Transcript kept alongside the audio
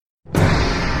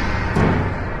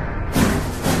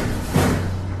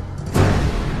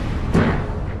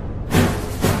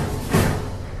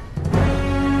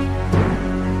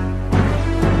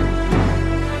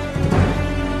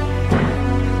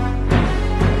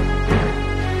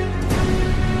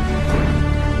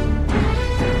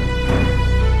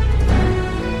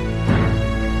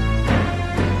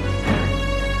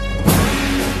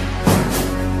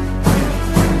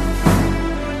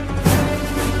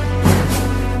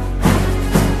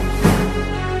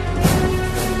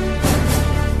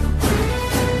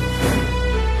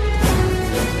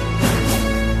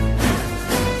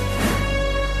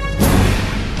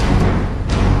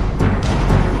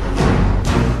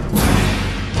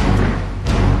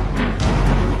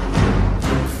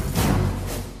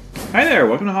Hi there,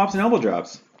 welcome to Hops and Elbow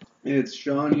Drops. It's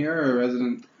Sean here, a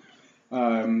resident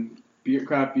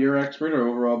craft beer expert or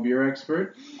overall beer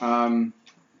expert.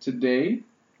 Today,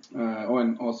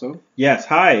 and also... Yes,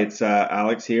 hi, it's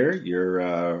Alex here,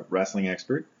 your wrestling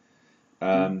expert.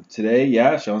 Today,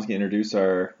 Sean's going to introduce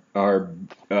our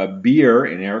beer,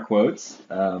 in air quotes.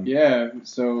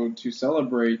 So to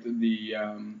celebrate the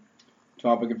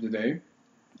topic of today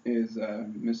is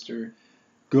Mr.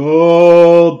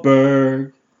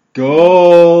 Goldberg.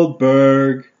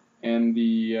 And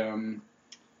the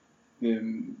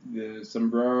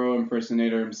sombrero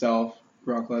impersonator himself,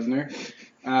 Brock Lesnar.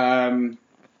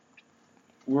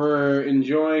 We're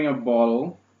enjoying a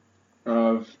bottle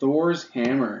of Thor's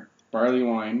Hammer barley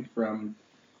wine from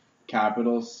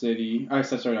Capital City.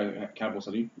 Capital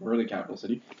City. We're Capital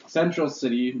City. Central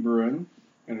City Brewing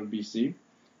out of BC.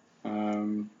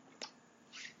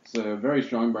 It's a very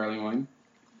strong barley wine.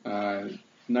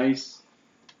 Nice,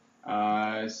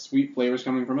 sweet flavors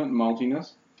coming from it,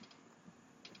 maltiness.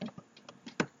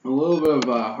 A little bit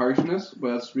of harshness,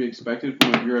 but that's to be expected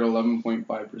from a beer at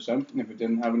 11.5%. If it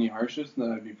didn't have any harshness,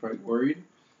 then I'd be quite worried.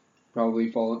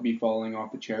 Probably be falling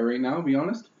off the chair right now, to be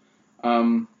honest.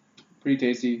 Pretty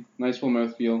tasty, nice full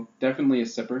mouthfeel. Definitely a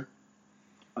sipper.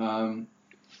 But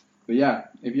yeah,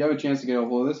 if you have a chance to get a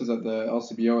hold of this, it's at the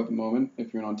LCBO at the moment,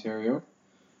 if you're in Ontario.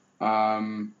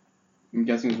 I'm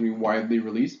guessing it's going to be widely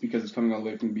released because it's coming all the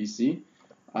way from BC.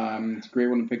 It's a great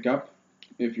one to pick up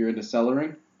if you're into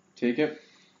cellaring. Take it,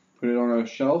 put it on a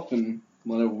shelf, and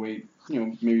let it wait.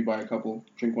 Maybe buy a couple.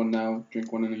 Drink one now,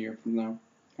 drink one in a year from now,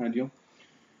 kind of deal.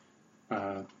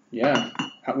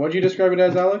 What'd you describe it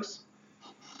as, Alex?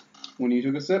 When you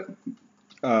took a sip?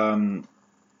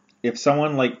 If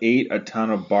someone ate a ton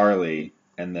of barley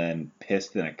and then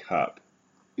pissed in a cup.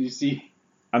 You see...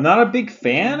 I'm not a big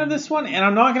fan of this one, and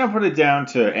I'm not going to put it down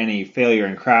to any failure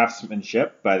in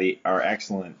craftsmanship by our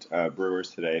excellent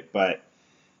brewers today, but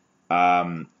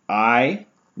I'm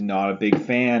not a big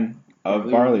fan of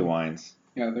barley wines.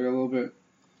 Yeah, they're a little bit...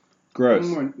 gross.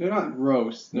 They're not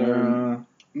gross. There's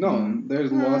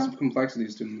lots of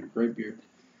complexities to them. They're great beer.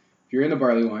 If you're into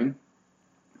barley wine,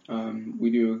 we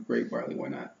do a great barley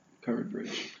wine at Covered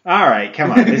Bridge. All right,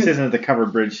 come on. This isn't the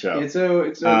Covered Bridge show. It's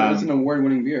an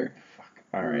award-winning beer.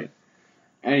 All right.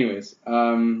 Anyways,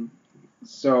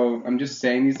 so I'm just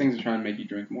saying these things to try and make you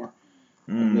drink more.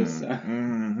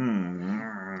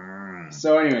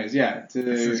 So anyways, yeah.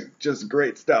 This is just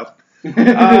great stuff.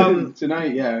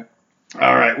 Tonight, yeah.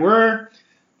 All right, we're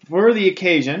for the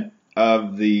occasion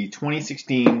of the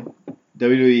 2016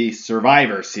 WWE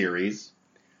Survivor Series.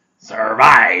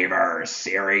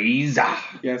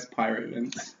 Yes, Pirate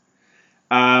Vince.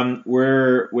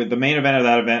 We're with the main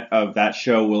event of that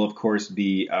show will of course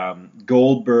be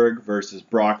Goldberg versus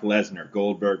Brock Lesnar.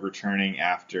 Goldberg returning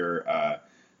after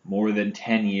more than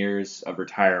 10 years of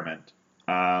retirement.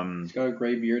 He's got a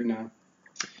gray beard now.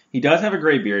 He does have a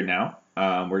gray beard now.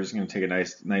 We're just going to take a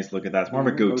nice look at that. It's more of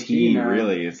a goatee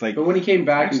really. It's like. But when he came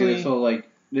back, this was I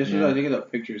think the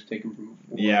pictures taken from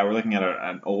before. Yeah, we're looking at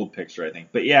an old picture, I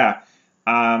think. But yeah,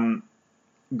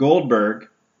 Goldberg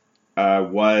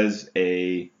was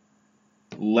and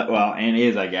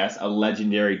is, I guess, a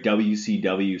legendary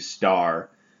WCW star.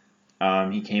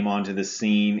 He came onto the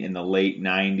scene in the late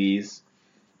 90s,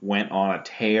 went on a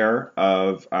tear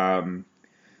of... what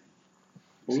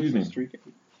was the streak?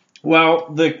 Well,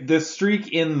 the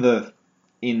streak in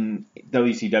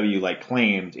WCW,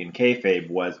 claimed in kayfabe,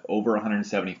 was over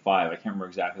 175. I can't remember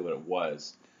exactly what it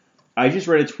was. I just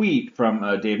read a tweet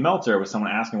from Dave Meltzer with someone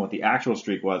asking what the actual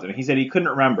streak was, and he said he couldn't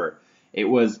remember. It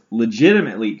was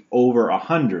legitimately over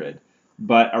 100,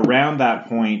 but around that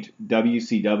point,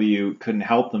 WCW couldn't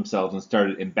help themselves and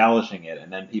started embellishing it, and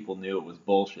then people knew it was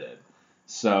bullshit.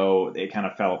 So it kind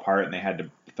of fell apart, and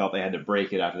felt they had to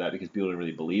break it after that because people didn't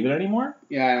really believe it anymore.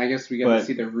 Yeah, and I guess we got to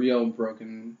see the real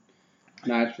broken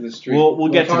match for the streak. We'll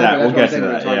get to that. We'll get to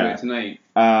that. Yeah. Tonight.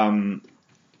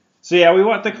 So yeah, we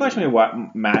watched the collection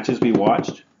of matches we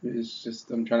watched. It's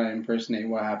just I'm trying to impersonate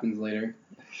what happens later.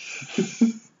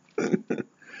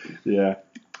 Yeah.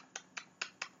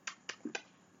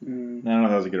 I don't know if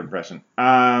that was a good impression.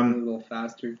 A little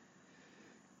faster.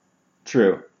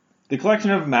 True. The collection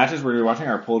of matches we're watching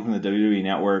are pulled from the WWE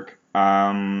Network,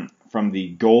 from the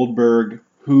Goldberg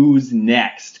Who's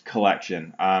Next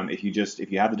collection. If you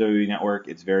have the WWE Network,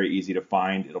 it's very easy to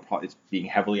find. It's being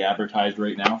heavily advertised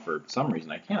right now for some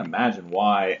reason. I can't imagine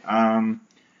why.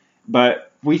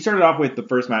 But we started off with the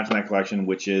first match in that collection,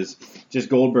 which is just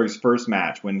Goldberg's first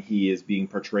match when he is being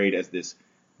portrayed as this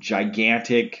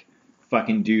gigantic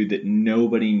fucking dude that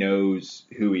nobody knows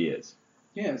who he is.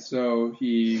 Yeah, so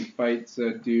he fights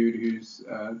a dude who's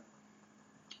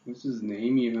What's his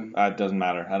name even? It doesn't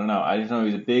matter. I don't know. I just know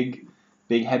he's a big,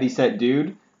 heavy set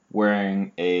dude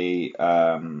wearing a.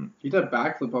 He did a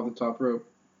backflip off the top rope.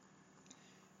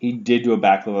 He did do a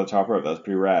backflip on the top rope. That was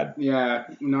pretty rad. Yeah,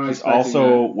 no. He's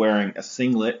also wearing a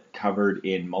singlet covered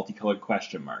in multicolored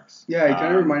question marks. Yeah, he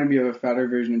kind of reminded me of a fatter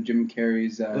version of Jim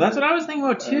Carrey's. Well, that's what I was thinking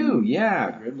about too.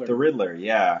 Yeah, the Riddler.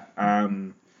 Yeah.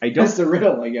 I don't. That's the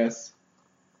riddle, I guess.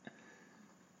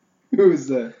 Who's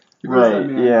the right?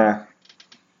 Man?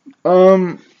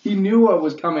 Yeah. He knew what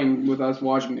was coming with us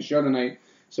watching the show tonight,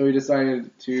 so he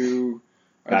decided to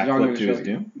backflip to his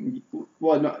doom.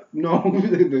 Well, no,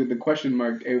 the question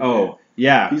mark. Outfit. Oh,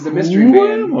 yeah. He's a mystery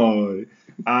man. Who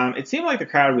am I? It seemed like the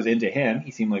crowd was into him.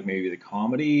 He seemed like maybe the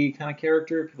comedy kind of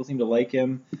character. People seemed to like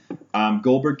him.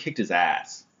 Goldberg kicked his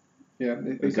ass. Yeah,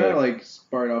 they kind of like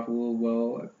sparred off a little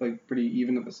well, like pretty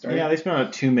even at the start. Yeah, they spent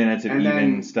about 2 minutes of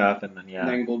even stuff, and then And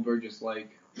then Goldberg just like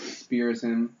spears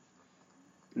him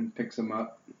and picks him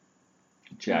up.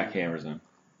 Jackhammers him.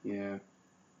 Yeah,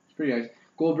 it's pretty nice.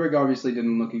 Goldberg obviously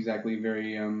didn't look exactly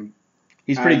very.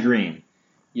 He's pretty green.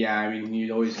 Yeah, I mean he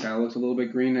always kind of looks a little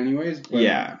bit green, anyways. But,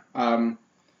 yeah.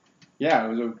 Yeah, it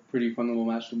was a pretty fun little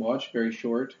match to watch. Very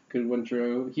short, good one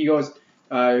throw. He goes.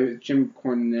 Jim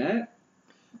Cornette.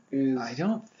 I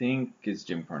don't think it's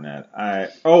Jim Cornette.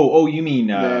 You mean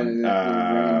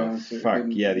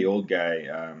the old guy.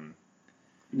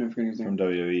 No, forgetting his name. From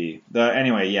WWE.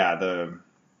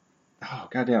 Oh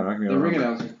goddamn! I'm not gonna the ring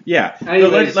announcer. Yeah,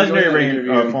 Anyways, the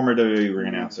legendary former WWE ring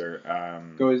announcer.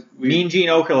 Mean Gene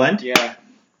Okerlund. Yeah.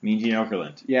 Mean Gene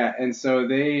Okerlund. Yeah, and so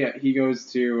he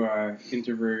goes to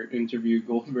interview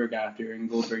Goldberg after, and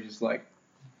Goldberg just like.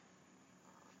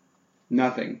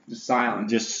 Nothing. Just silent.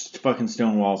 Just fucking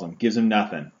stonewalls him. Gives him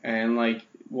nothing. And, like,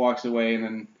 walks away, and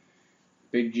then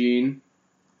Big Gene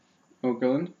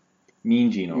Okerlund?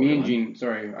 Mean Gene Okerlund. Mean Gene.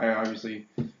 Sorry. I obviously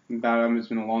am bad. It's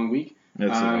been a long week.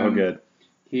 That's so good.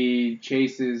 He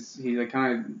like,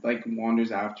 kind of, like,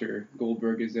 wanders after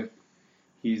Goldberg as if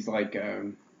he's, like,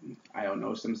 I don't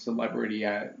know, some celebrity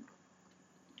at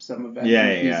some event.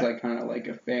 He's, like, kind of like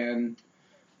a fan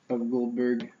of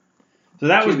Goldberg. So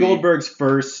that was Goldberg's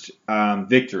first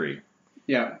victory.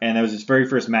 Yeah. And that was his very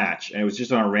first match. And it was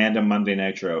just on a random Monday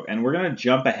Nitro. And we're going to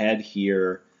jump ahead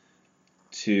here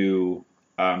to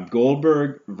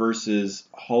Goldberg versus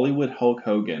Hollywood Hulk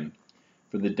Hogan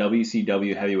for the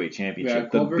WCW Heavyweight Championship.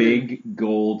 Yeah, the big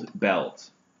gold belt.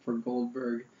 For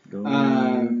Goldberg.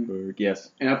 Goldberg, yes.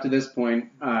 And up to this point,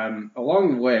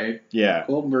 along the way,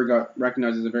 Goldberg got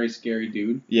recognized as a very scary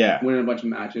dude. Yeah. Winning a bunch of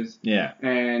matches. Yeah.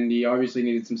 And he obviously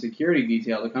needed some security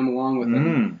detail to come along with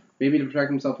him. Maybe to protect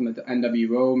himself from the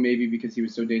NWO, maybe because he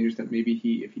was so dangerous that maybe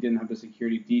if he didn't have the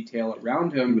security detail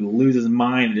around him, he would lose his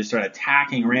mind and just start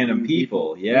attacking random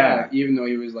people. Yeah. Even though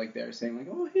he was like there saying like,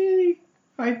 oh hey,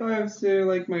 high fives to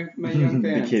like my young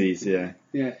fans. The kiddies, yeah.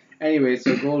 Yeah. Anyway,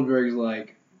 so Goldberg's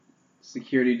like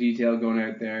security detail going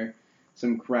out there.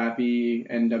 Some crappy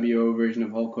NWO version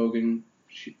of Hulk Hogan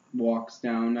walks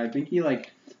down. I think he like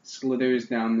slithers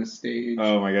down the stage.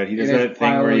 Oh my god, he does that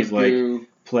thing where he's like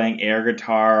playing air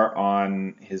guitar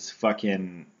on his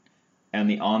fucking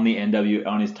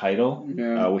on his title,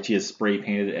 which he has spray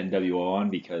painted NWO on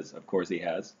because of course he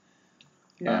has.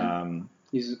 Yeah.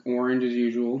 He's orange as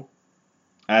usual.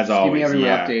 As always, keeping everyone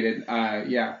updated.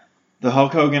 Yeah. The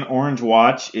Hulk Hogan orange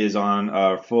watch is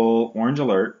on full orange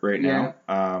alert right now.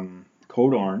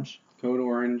 Code orange. Code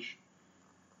orange.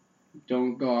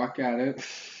 Don't gawk at it.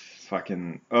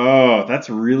 Fucking. Oh, that's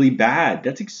really bad.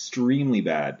 That's extremely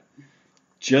bad.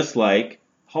 Just like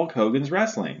Hulk Hogan's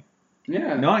wrestling.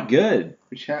 Yeah. Not good.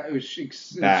 It was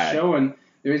showing.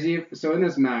 So in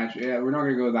this match, we're not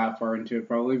going to go that far into it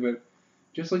probably, but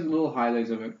just like little highlights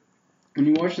of it. When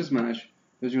you watch this match,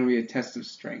 there's going to be a test of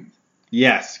strength.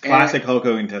 Yes, classic Hulk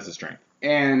Hogan test of strength.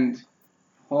 And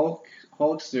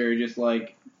Hulkster just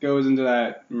like goes into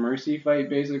that mercy fight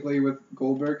basically with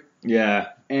Goldberg. Yeah.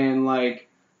 And like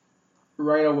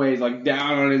right away he's like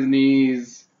down on his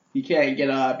knees. He can't get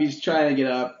up. He's trying to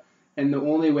get up. And the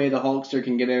only way the Hulkster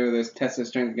can get out of this test of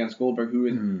strength against Goldberg, who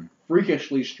is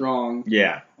freakishly strong,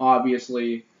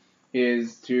 obviously,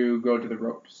 is to go to the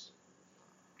ropes.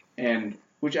 And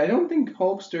which I don't think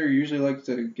Hulkster usually likes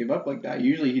to give up like that.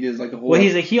 Usually he does like the whole... Well,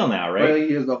 he's a heel now, right?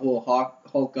 He does the whole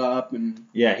Hulk up and...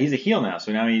 Yeah, he's a heel now,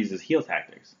 so now he uses heel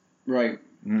tactics. Right.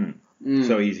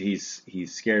 So he's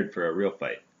scared for a real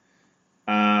fight.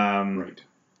 Right.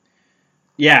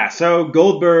 Yeah, so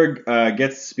Goldberg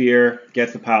gets the spear,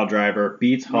 gets the pile driver,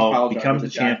 beats Hulk, becomes the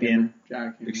champion.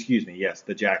 Jackhammer. Excuse me, yes,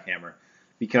 the jackhammer.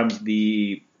 Becomes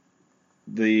the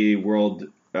world,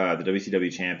 the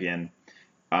WCW champion.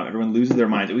 Everyone loses their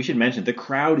minds. And we should mention, the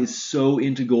crowd is so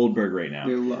into Goldberg right now.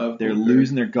 They're Goldberg.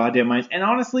 losing their goddamn minds. And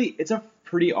honestly, it's a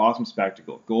pretty awesome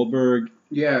spectacle. Goldberg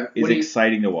is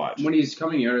exciting to watch. When he's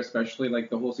coming out, especially, like,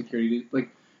 the whole security, like,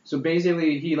 so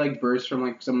basically he, like, bursts from,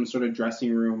 like, some sort of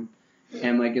dressing room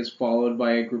and, like, is followed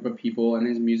by a group of people, and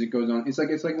his music goes on. It's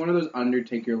like one of those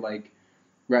Undertaker, like,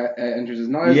 entrances.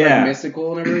 Not as, like,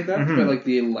 mystical and everything like that, but, like,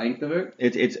 the length of it.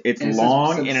 It's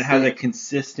long, and it has a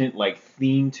consistent, like,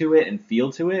 theme to it and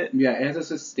feel to it. Yeah, it has a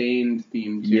sustained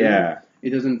theme, too. Yeah. It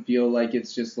doesn't feel like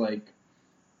it's just, like,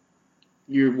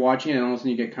 you're watching it and all of a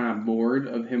sudden you get kind of bored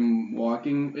of him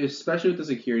walking, especially with the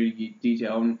security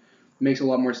detail. And it makes a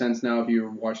lot more sense now if you're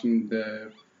watching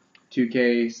the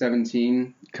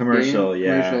 2K17 commercial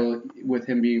with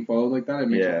him being followed like that. It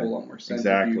makes a whole lot more sense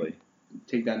if you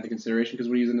take that into consideration, because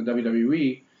when he's in the WWE,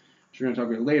 which we're going to talk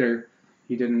about later,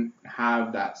 he didn't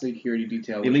have that security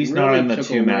detail. At least not in the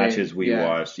two matches we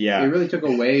watched. Yeah. It really took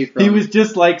away from... He was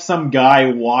just like some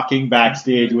guy walking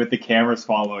backstage with the cameras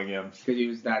following him. Because he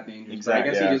was that dangerous.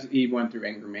 Exactly. But I guess he went through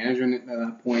anger management at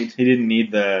that point. He didn't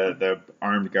need the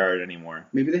armed guard anymore.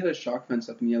 Maybe they had a shock fence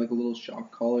up and he had like a little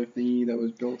shock collar thingy that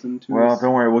was built into Well,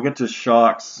 don't worry. We'll get to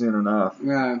shocks soon enough.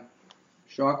 Yeah.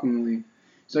 Shockingly.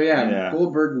 So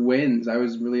Goldberg wins. I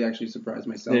was really actually surprised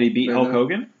myself. Did he beat Hulk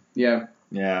Hogan? Yeah.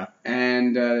 Yeah.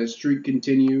 And the streak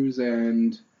continues,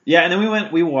 and... Yeah, and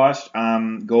then we watched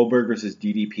Goldberg versus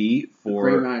DDP for...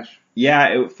 Great match.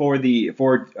 Yeah, for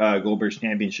Goldberg's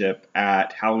championship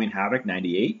at Halloween Havoc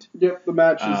 98. Yep, the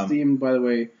match is themed, by the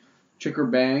way, Trick or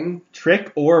Bang.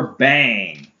 Trick or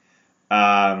Bang.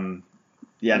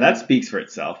 That speaks for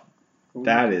itself.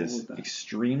 That is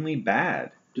extremely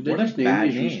bad. Did they just name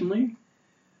these recently?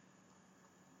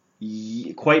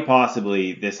 Quite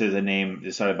possibly, this is a name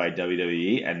decided by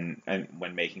WWE and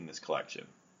when making this collection.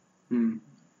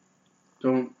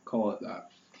 Don't call it that.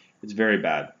 It's very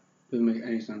bad. Doesn't make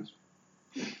any sense.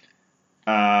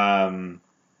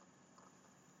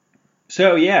 This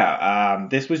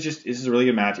is a really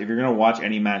good match. If you're gonna watch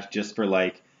any match just for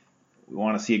like, you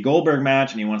want to see a Goldberg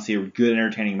match and you want to see a good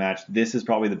entertaining match, this is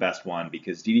probably the best one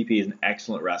because DDP is an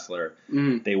excellent wrestler.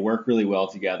 They work really well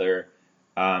together.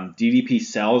 DDP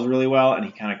sells really well, and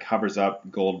he kind of covers up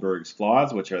Goldberg's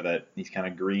flaws, which are that he's kind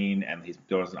of green and he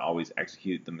doesn't always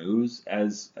execute the moves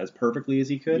as perfectly as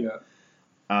he could.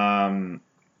 So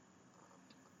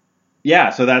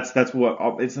that's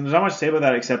what there's not much to say about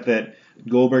that except that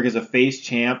Goldberg is a face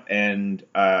champ and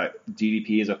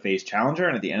DDP is a face challenger,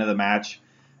 and at the end of the match,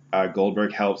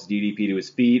 Goldberg helps DDP to his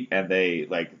feet, and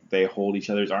they hold each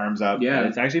other's arms up. Yeah, and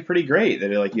it's actually pretty great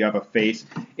that you have a face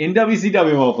in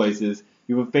WCW of all places.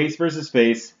 You have a face versus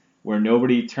face where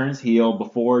nobody turns heel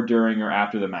before, during, or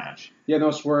after the match. Yeah,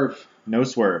 no swerve. No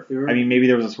swerve. I mean, maybe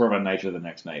there was a swerve on Nitro the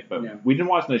next night, but we didn't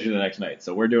watch Nitro the next night,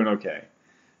 so we're doing okay.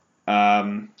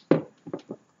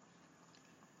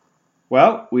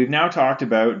 Well, we've now talked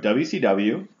about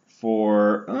WCW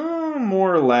for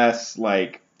more or less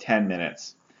like 10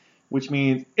 minutes, which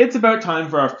means it's about time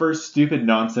for our first stupid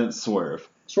nonsense swerve.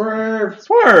 Swerve!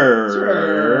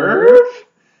 Swerve!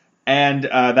 And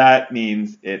that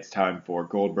means it's time for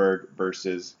Goldberg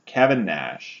versus Kevin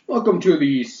Nash. Welcome to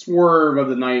the swerve of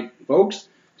the night, folks.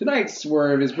 Tonight's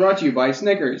swerve is brought to you by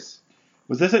Snickers.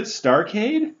 Was this at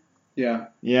Starrcade? Yeah.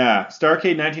 Yeah,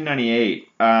 Starrcade 1998.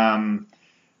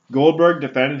 Goldberg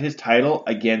defended his title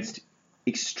against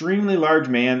extremely large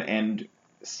man and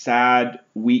sad,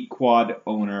 weak quad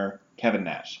owner Kevin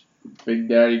Nash. Big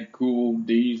Daddy Cool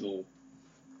Diesel.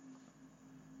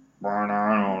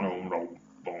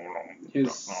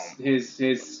 His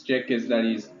stick is that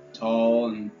he's tall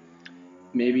and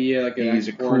maybe like he's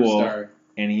a porn star.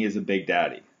 And he is a big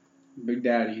daddy. Big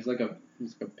Daddy. He's like a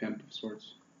pimp of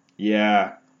sorts.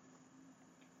 Yeah.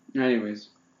 Anyways.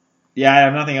 Yeah, I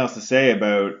have nothing else to say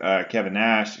about Kevin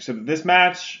Nash except that this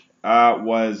match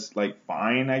was like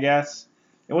fine, I guess.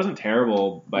 It wasn't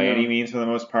terrible by any means for the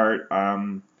most part.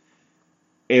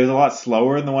 It was a lot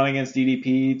slower than the one against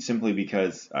DDP simply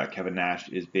because Kevin Nash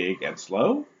is big and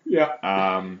slow.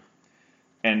 Yeah.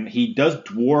 And he does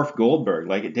dwarf Goldberg.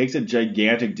 Like, it takes a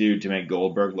gigantic dude to make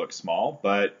Goldberg look small,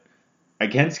 but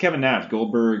against Kevin Nash,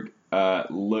 Goldberg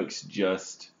looks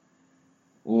just...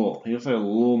 He looks like a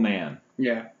little man.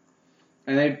 Yeah.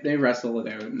 And they wrestle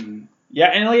it out. And... Yeah,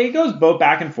 and like it goes both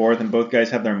back and forth, and both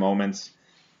guys have their moments.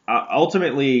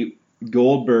 Ultimately,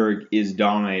 Goldberg is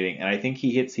dominating, and I think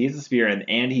he hits the spear,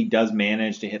 and he does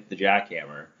manage to hit the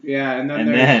jackhammer. Yeah, and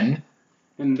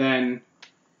then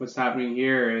what's happening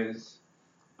here is,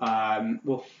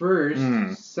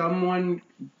 someone,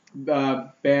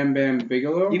 Bam Bam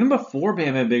Bigelow. Even before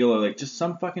Bam Bam Bigelow, like just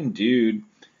some fucking dude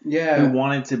Yeah. who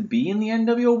wanted to be in the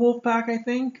NWO Wolfpack, I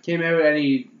think. Came out and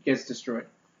he gets destroyed.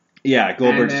 Yeah,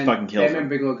 Goldberg And just then fucking kills Bam him.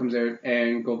 Bigelow comes out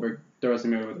and Goldberg throws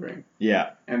him out of the ring.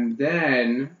 Yeah. And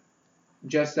then,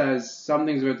 just as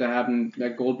something's about to happen,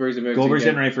 that Goldberg's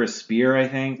getting ready for a spear, I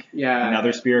think. Yeah.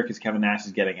 Another spear because Kevin Nash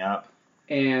is getting up.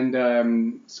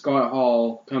 And Scott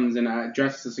Hall comes in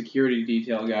dressed as a security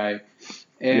detail guy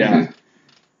and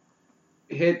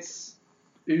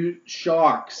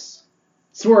shocks.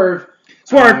 Swerve.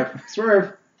 Scott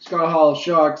Hall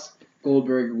shocks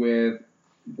Goldberg with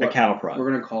a cattle prod.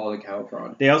 We're gonna call it a cattle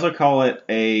prod. They also call it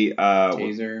a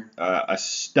taser, a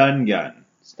stun gun.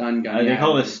 Stun gun. They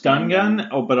call it a stun gun,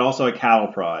 but also a cattle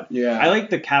prod. Yeah. I like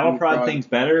the cattle prod things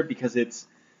better because it's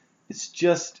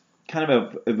just kind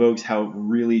of evokes how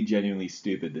really genuinely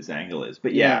stupid this angle is.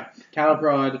 But yeah, cattle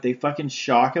prod. They fucking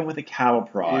shock him with a cattle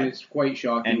prod. It's quite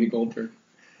shocking to Goldberg.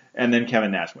 And then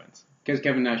Kevin Nash wins. Because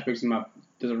Kevin Nash picks him up,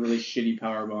 does a really shitty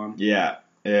powerbomb. Yeah.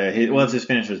 It's his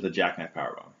finisher is the jackknife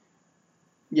powerbomb.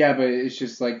 Yeah, but it's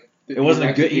just like it wasn't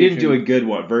a good. He didn't do a good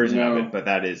version of it, but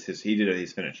that is his. He did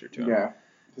his finisher to him. Yeah,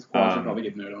 his quads are probably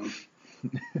getting out on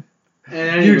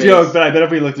him. You joke, but I bet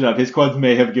if we looked it up, his quads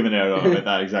may have given out on him at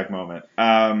that exact moment.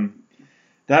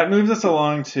 That moves us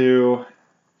along to.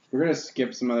 We're gonna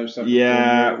skip some other stuff.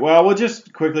 Yeah, well, we'll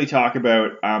just quickly talk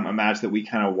about a match that we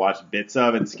kind of watched bits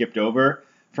of and skipped over.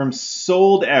 From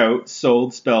Sold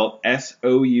spelled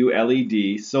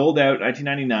SOULED, Sold Out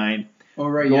 1999. Oh,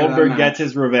 right, Goldberg gets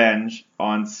his revenge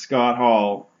on Scott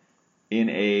Hall in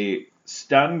a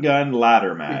stun gun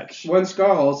ladder match. When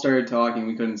Scott Hall started talking,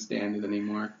 we couldn't stand it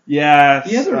anymore. Yeah,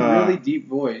 he has a really deep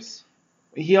voice.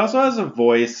 He also has a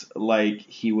voice like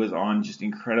he was on just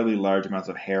incredibly large amounts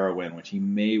of heroin, which he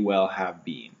may well have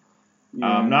been.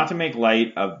 Yeah. Not to make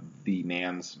light of the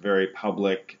man's very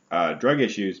public drug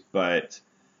issues, but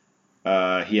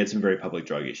he had some very public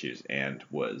drug issues and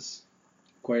was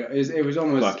quite. It was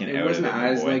almost. Fucking it wasn't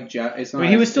as like Jeff. It's not. I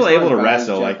mean, he was still able to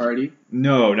wrestle. Jeff like Hardy.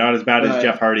 No, not as bad as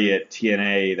Jeff Hardy at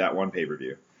TNA that one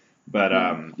pay-per-view. But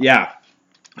yeah.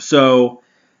 So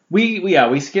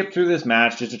we skipped through this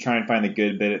match just to try and find the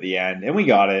good bit at the end, and we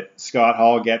got it. Scott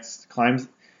Hall climbs.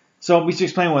 So we should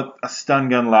explain what a stun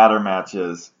gun ladder match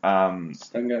is. Stun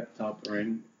gun top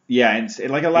ring. Yeah, and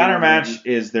like a ladder match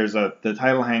is there's the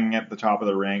title hanging at the top of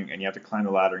the ring, and you have to climb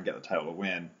the ladder and get the title to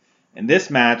win. In this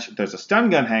match, there's a stun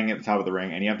gun hanging at the top of the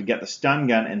ring, and you have to get the stun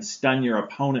gun and stun your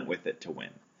opponent with it to win.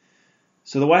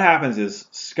 So what happens is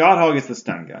Scott Hall gets the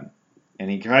stun gun, and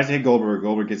he tries to hit Goldberg.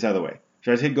 Goldberg gets out of the way.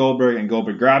 Tries to hit Goldberg, and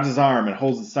Goldberg grabs his arm and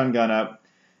holds the stun gun up,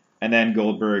 and then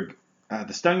Goldberg,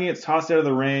 the stun gun gets tossed out of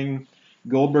the ring.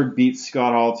 Goldberg beats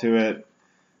Scott Hall to it.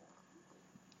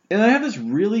 And they have this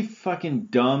really fucking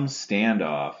dumb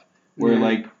standoff where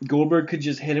like Goldberg could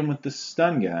just hit him with the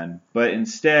stun gun, but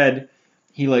instead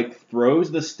he like throws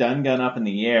the stun gun up in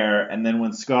the air, and then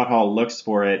when Scott Hall looks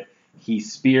for it, he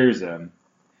spears him,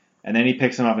 and then he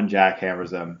picks him up and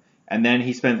jackhammers him, and then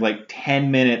he spends like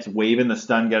 10 minutes waving the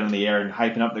stun gun in the air and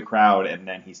hyping up the crowd, and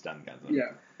then he stun guns him.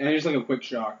 Yeah, and just like a quick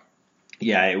shock.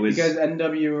 Yeah, it was because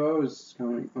NWO is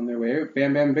coming on their way out.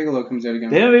 Bam Bam Bigelow comes out again.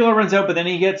 Bam Bigelow runs out, but then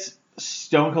he gets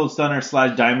Stone Cold Stunner /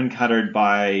 Diamond Cuttered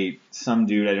by some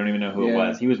dude. I don't even know who it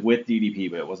was. He was with DDP,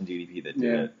 but it wasn't DDP that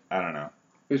did it. I don't know.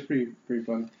 It was pretty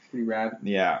fun. Pretty rad.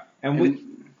 Yeah.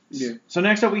 So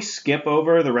next up, we skip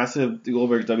over the rest of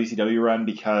Goldberg's WCW run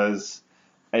because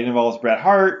it involves Bret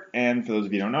Hart. And for those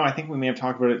of you who don't know, I think we may have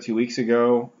talked about it 2 weeks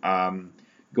ago.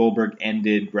 Goldberg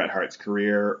ended Bret Hart's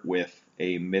career with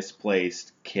a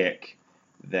misplaced kick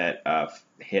that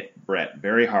hit Bret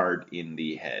very hard in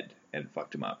the head and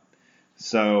fucked him up.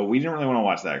 So we didn't really want to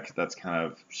watch that because that's kind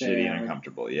of shitty and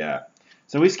uncomfortable. Yeah.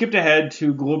 So we skipped ahead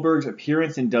to Goldberg's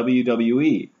appearance in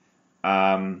WWE.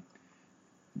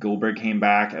 Goldberg came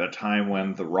back at a time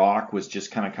when The Rock was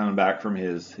just kind of coming back from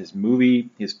his movie,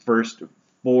 his first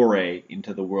foray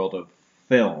into the world of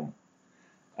film.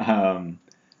 And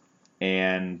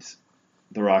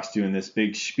The Rock's doing this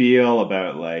big spiel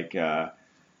about like, The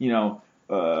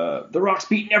Rock's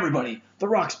beating everybody. The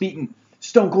Rock's beating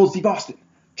Stone Cold Steve Austin,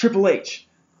 Triple H.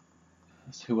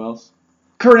 Who else?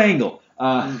 Kurt Angle.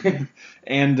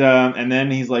 And then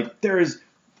he's like, there's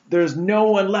no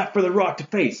one left for The Rock to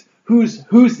face. Who's?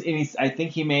 And I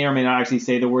think he may or may not actually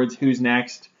say the words "Who's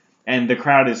next?" And the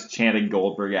crowd is chanting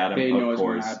Goldberg at him. They know what's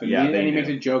going to happen. Yeah, and he makes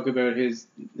a joke about his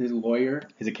lawyer,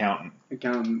 his accountant,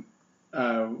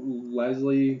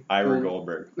 Leslie Ira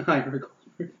Goldberg.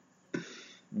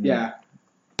 Yeah.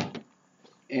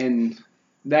 And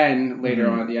then later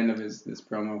on at the end of this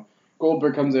promo,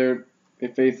 Goldberg comes out. They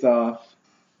face off.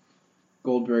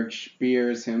 Goldberg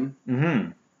spears him.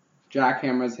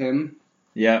 Jackhammers him.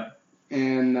 Yep.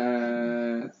 And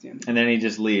that's the end. And then he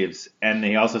just leaves. And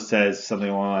he also says something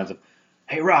along the lines of,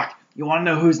 "Hey, Rock, you want to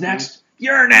know who's next?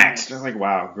 You're next!" I was like,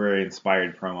 wow, very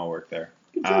inspired promo work there.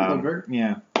 Good job, Goldberg.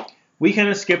 Yeah. We kind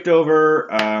of skipped over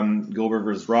Goldberg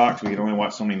versus Rock, so we could only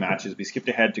watch so many matches. We skipped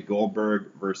ahead to Goldberg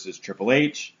versus Triple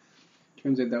H.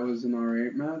 Turns out that was an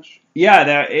alright match.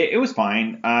 Yeah, it was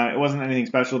fine. It wasn't anything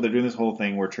special. They're doing this whole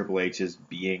thing where Triple H is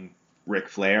being Ric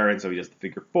Flair, and so he does the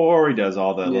figure four, he does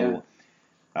all the little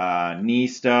knee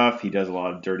stuff, he does a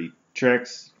lot of dirty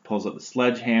tricks, pulls up the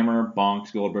sledgehammer,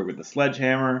 bonks Goldberg with the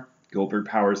sledgehammer, Goldberg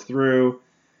powers through,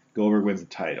 Goldberg wins the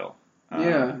title.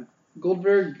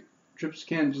 Goldberg, Trips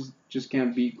just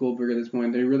can't beat Goldberg at this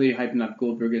point. They're really hyping up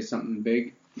Goldberg as something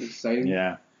big, exciting.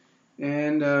 Yeah.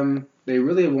 And they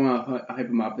really want to hype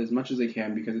him up as much as they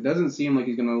can because it doesn't seem like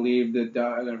he's going to leave the...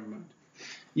 Never mind.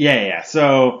 Yeah.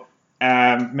 So,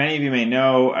 many of you may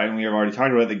know, and we have already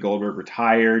talked about it, that Goldberg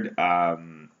retired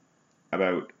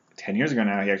about 10 years ago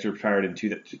now. He actually retired in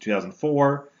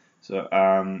 2004.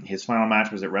 So, his final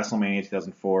match was at WrestleMania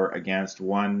 2004 against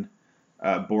one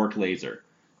Bork Laser.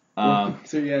 So,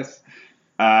 yes.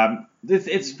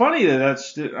 It's funny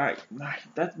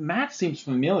that match seems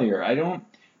familiar. I don't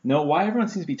know why everyone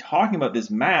seems to be talking about this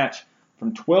match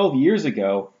from 12 years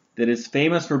ago that is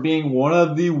famous for being one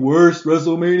of the worst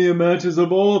WrestleMania matches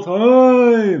of all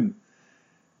time.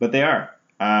 But they are.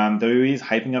 WWE is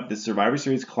hyping up this Survivor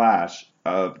Series clash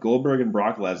of Goldberg and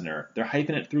Brock Lesnar. They're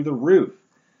hyping it through the roof.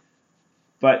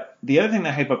 But the other thing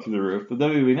they hype up through the roof, the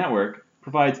WWE Network,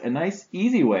 provides a nice,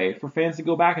 easy way for fans to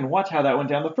go back and watch how that went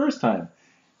down the first time.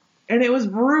 And it was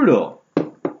brutal.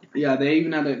 Yeah, they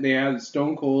even had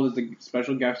Stone Cold as the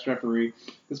special guest referee.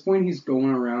 At this point, he's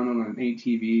going around on an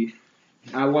ATV.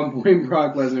 At one point,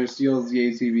 Brock Lesnar steals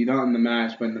the ATV, not in the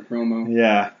match, but in the promo.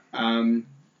 Yeah.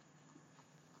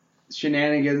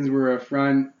 Shenanigans were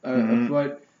afoot.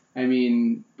 I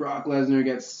mean, Brock Lesnar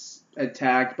gets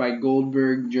attacked by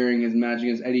Goldberg during his match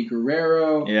against Eddie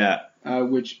Guerrero. Yeah.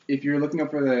 Which, if you're looking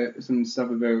up for some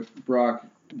stuff about Brock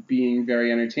being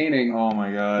very entertaining, oh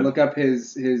my god, look up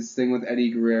his thing with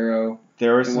Eddie Guerrero.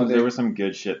 There was some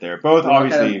good shit there. Both Brock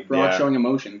obviously Brock showing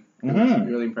emotion. It was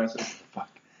really impressive. Fuck.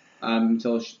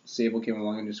 Until Sable came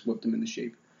along and just whipped him into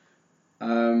shape.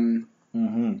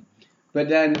 But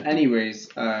then,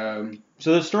 anyways, so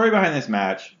the story behind this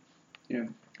match,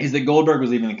 is that Goldberg was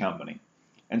leaving the company,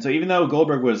 and so even though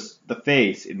Goldberg was the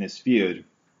face in this feud,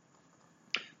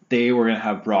 they were gonna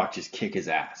have Brock just kick his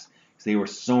ass. They were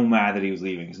so mad that he was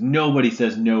leaving. Because nobody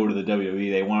says no to the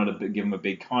WWE. They wanted to give him a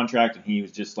big contract, and he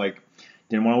was just like,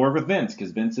 didn't want to work with Vince because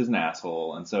Vince is an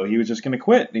asshole. And so he was just going to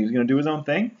quit. He was going to do his own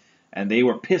thing. And they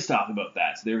were pissed off about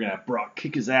that. So they were going to have Brock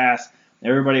kick his ass.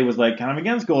 Everybody was like kind of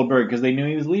against Goldberg because they knew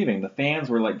he was leaving. The fans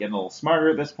were like getting a little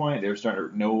smarter at this point. They were starting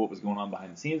to know what was going on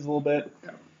behind the scenes a little bit. Yeah.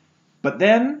 But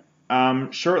then,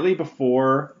 shortly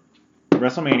before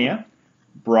WrestleMania,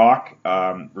 Brock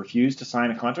refused to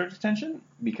sign a contract extension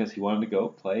because he wanted to go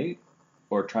play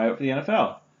or try out for the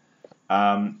NFL.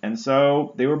 And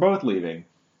so they were both leaving.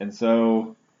 And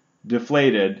so,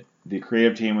 deflated, the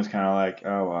creative team was kind of like,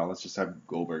 oh, well, let's just have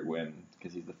Goldberg win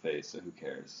because he's the face, so who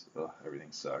cares? Ugh,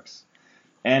 everything sucks.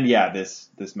 And yeah, this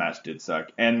match did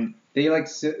suck. And they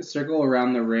circle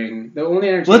around the ring. The only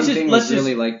entertaining thing was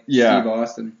really Steve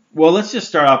Austin. Well, let's just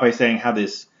start off by saying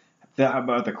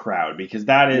about the crowd, because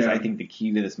that is, I think, the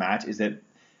key to this match, is that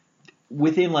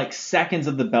within like seconds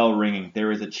of the bell ringing,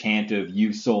 there is a chant of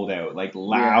 "You sold out," like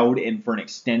loud and for an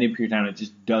extended period of time. It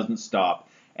just doesn't stop,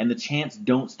 and the chants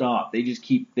don't stop. They just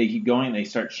keep going. And they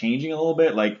start changing a little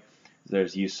bit. Like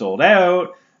there's "You sold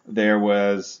out." There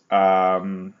was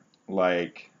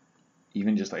like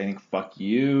even just I think "Fuck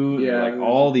you." Yeah, like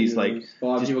all these like a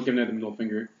lot of people giving it the middle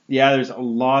finger. Yeah, there's a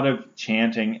lot of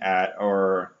chanting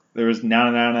there was na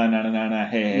na na na na na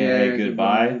hey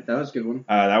goodbye. That was a good one.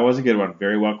 That was a good one.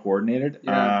 Very well coordinated.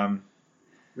 Yeah.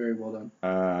 Very well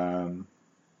done.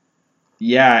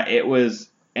 Yeah, it was,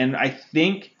 and I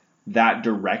think that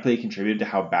directly contributed to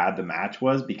how bad the match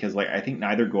was because I think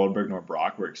neither Goldberg nor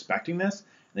Brock were expecting this.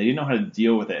 They didn't know how to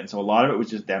deal with it, and so a lot of it was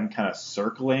just them kind of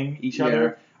circling each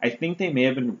other. I think they may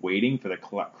have been waiting for the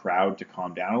crowd to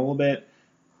calm down a little bit.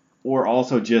 Or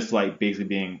also just basically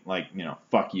being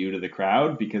fuck you to the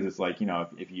crowd because it's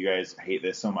if you guys hate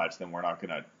this so much, then we're not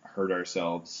gonna hurt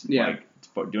ourselves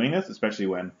doing this, especially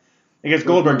when I guess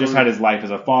Goldberg just had his life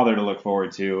as a father to look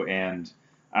forward to, and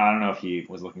I don't know if he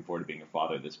was looking forward to being a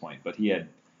father at this point, but he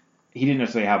didn't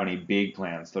necessarily have any big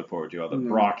plans to look forward to. Although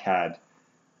Brock had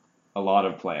a lot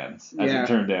of plans, as it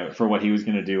turned out, for what he was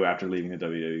gonna do after leaving the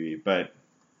WWE. But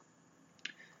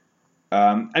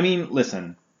I mean,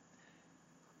 listen.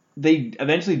 They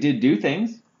eventually did do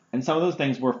things. And some of those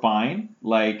things were fine.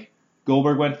 Like,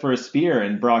 Goldberg went for a spear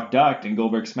and Brock ducked and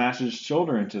Goldberg smashed his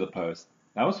shoulder into the post.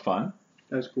 That was fun.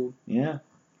 That's cool. Yeah.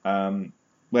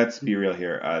 Let's be real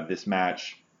here. This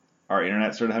match, our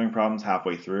internet started having problems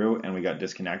halfway through and we got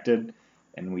disconnected.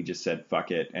 And we just said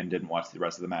fuck it and didn't watch the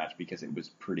rest of the match because it was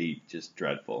pretty just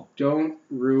dreadful. Don't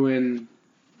ruin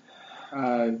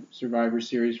Survivor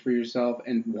Series for yourself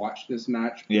and watch this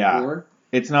match before.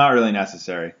 Yeah. It's not really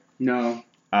necessary. No.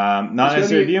 Not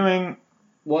necessary viewing.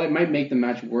 Well, it might make the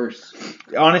match worse.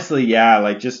 Honestly, yeah.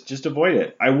 Like, just avoid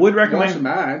it. I would recommend... Watch the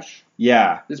match.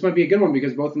 Yeah. This might be a good one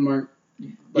because both of them aren't...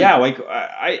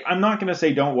 I'm not going to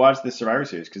say don't watch this Survivor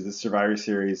Series because this Survivor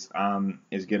Series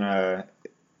is going to...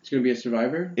 It's going to be a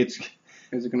Survivor? Is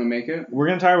it going to make it? We're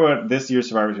going to talk about this year's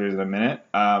Survivor Series in a minute.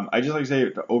 I just like to say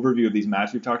the overview of these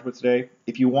matches we've talked about today.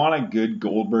 If you want a good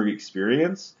Goldberg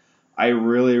experience, I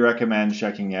really recommend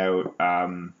checking out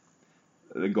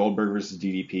the Goldberg versus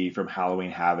DDP from Halloween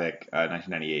Havoc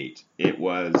 1998. It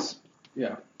was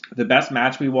the best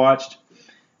match we watched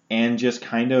and just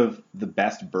kind of the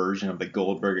best version of the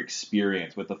Goldberg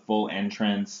experience with the full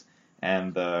entrance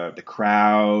and the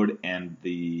crowd and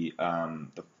the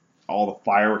all the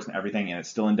fireworks and everything, and it's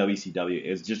still in WCW.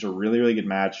 It's just a really, really good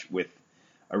match with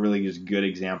a really just good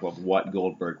example of what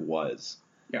Goldberg was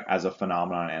as a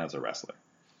phenomenon and as a wrestler.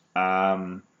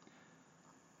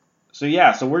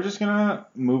 So we're just going to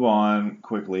move on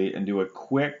quickly and do a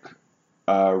quick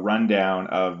rundown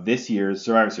of this year's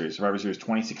Survivor Series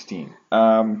 2016.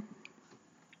 And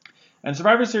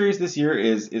Survivor Series this year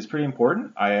is pretty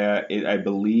important. I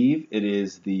believe it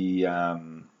is the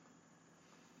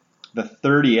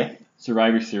 30th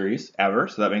Survivor Series ever,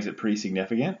 so that makes it pretty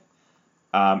significant.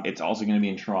 It's also going to be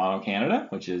in Toronto, Canada,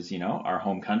 which is our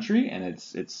home country, and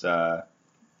it's a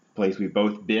place we've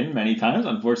both been many times.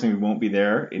 Unfortunately, we won't be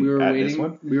there this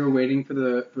one. We were waiting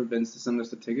for Vince to send us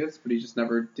the tickets, but he just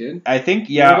never did. I think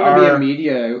There's going to be a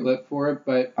media outlet for it,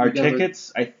 but our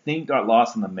tickets I think got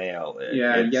lost in the mail.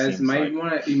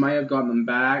 You might have gotten them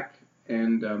back,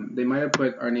 and they might have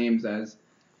put our names as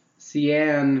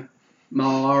Cian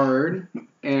Mallard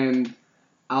and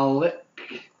Alec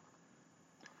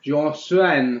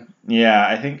Johnson. Yeah,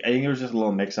 I think it was just a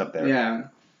little mix up there. Yeah.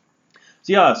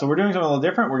 So we're doing something a little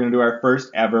different. We're going to do our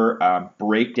first ever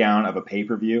breakdown of a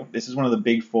pay-per-view. This is one of the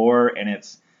big four, and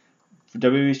it's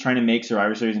WWE's trying to make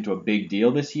Survivor Series into a big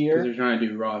deal this year. Because they're trying to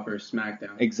do Raw versus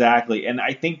SmackDown. Exactly, and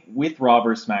I think with Raw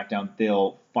versus SmackDown,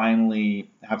 they'll finally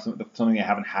have something they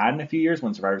haven't had in a few years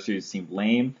when Survivor Series seemed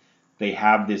lame. They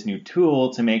have this new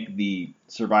tool to make the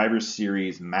Survivor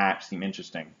Series match seem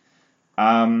interesting.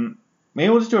 Maybe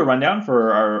we'll just do a rundown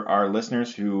for our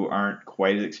listeners who aren't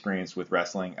quite as experienced with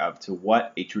wrestling of to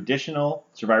what a traditional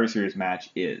Survivor Series match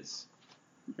is.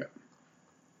 Yeah.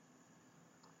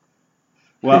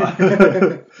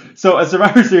 Well, so a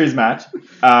Survivor Series match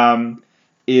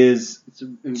is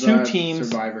two teams.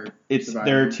 Survivor.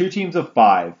 There are two teams of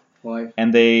five,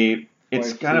 and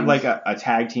it's kind of like a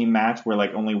tag team match where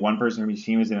like only one person from each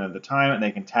team is in at the time, and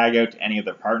they can tag out to any of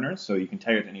their partners. So you can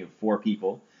tag out to any of four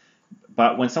people.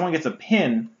 But when someone gets a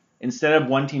pin, instead of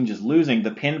one team just losing,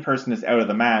 the pinned person is out of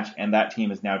the match, and that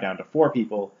team is now down to four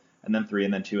people, and then three,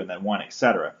 and then two, and then one,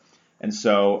 etc. And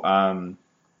so,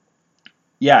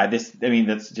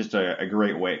 that's just a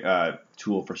great way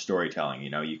tool for storytelling.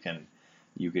 You can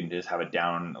just have it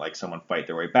down like someone fight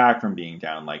their way back from being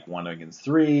down like 1 against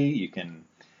 3. You can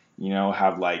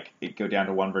have like it go down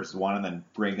to 1 versus 1, and then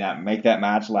make that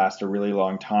match last a really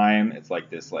long time. It's like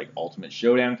this like ultimate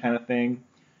showdown kind of thing.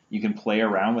 You can play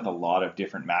around with a lot of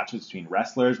different matches between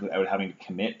wrestlers without having to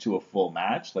commit to a full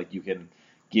match. Like you can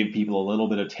give people a little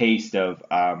bit of taste of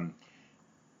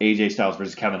AJ Styles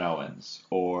versus Kevin Owens,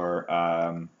 or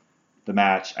the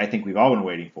match I think we've all been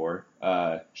waiting for,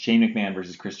 Shane McMahon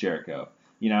versus Chris Jericho.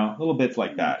 Little bits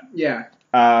like that. Yeah.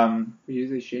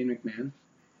 Usually Shane McMahon.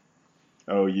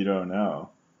 Oh, you don't know.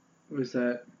 What was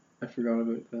that? I forgot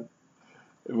about that.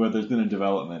 Well, there's been a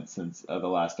development since the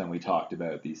last time we talked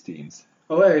about these teams.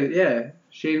 Oh, yeah.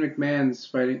 Shane McMahon's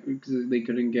fighting because they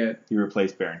couldn't get... He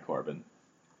replaced Baron Corbin.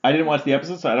 I didn't watch the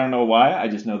episode, so I don't know why. I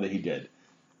just know that he did.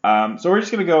 So we're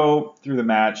just going to go through the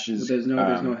matches. But there's no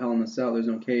Hell in a Cell. There's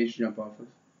no cage to jump off of.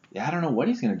 Yeah, I don't know what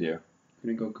he's going to do.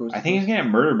 Going to go coast. I think he's going to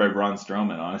get murdered by Braun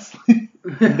Strowman, honestly.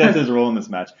 That's his role in this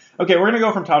match. Okay, we're going to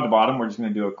go from top to bottom. We're just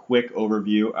going to do a quick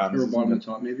overview. Or bottom to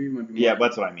top, maybe? Yeah,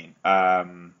 that's what I mean.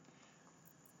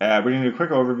 We're going to do a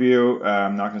quick overview.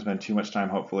 I'm not going to spend too much time,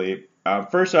 hopefully.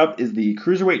 First up is the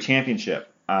Cruiserweight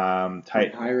Championship.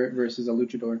 Pirate versus a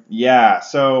luchador. Yeah,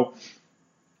 so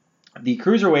the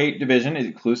Cruiserweight division is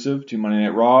exclusive to Monday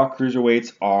Night Raw.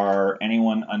 Cruiserweights are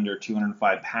anyone under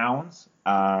 205 pounds.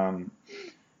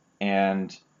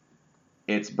 and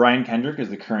it's Brian Kendrick is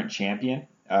the current champion.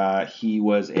 He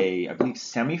was I believe,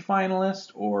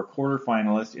 semifinalist or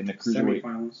quarterfinalist in the cruiserweight.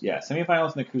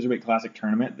 Semifinalist in the Cruiserweight Classic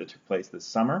tournament that took place this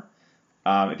summer.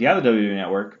 If you have the WWE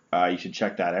Network, you should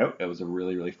check that out. It was a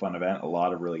really, really fun event. A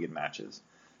lot of really good matches.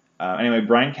 Anyway,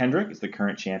 Brian Kendrick is the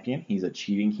current champion. He's a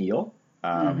cheating heel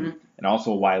and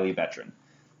also a wily veteran.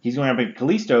 He's going up against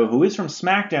Kalisto, who is from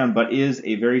SmackDown, but is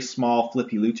a very small,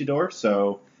 flippy luchador.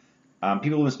 So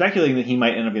people have been speculating that he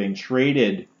might end up getting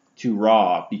traded to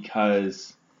Raw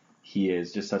because he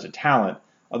is just such a talent.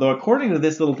 Although according to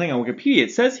this little thing on Wikipedia,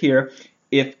 it says here,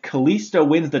 if Kalisto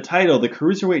wins the title, the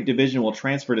Cruiserweight division will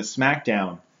transfer to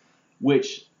SmackDown,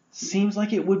 which seems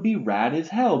like it would be rad as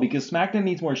hell because SmackDown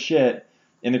needs more shit,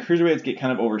 and the Cruiserweights get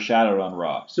kind of overshadowed on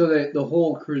Raw. So the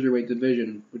whole Cruiserweight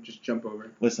division would just jump over.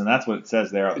 Listen, that's what it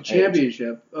says there on the page.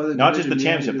 Championship. Oh, not just the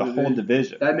championship, the whole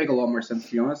division. That'd make a lot more sense,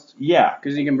 to be honest. Yeah.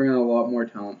 Because you can bring in a lot more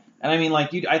talent. And I mean, like,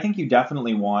 I think you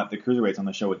definitely want the Cruiserweights on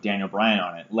the show with Daniel Bryan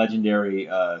on it. Legendary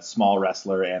small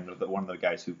wrestler and one of the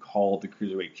guys who called the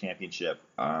Cruiserweight Championship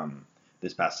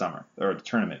this past summer. Or the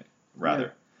tournament,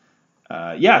 rather.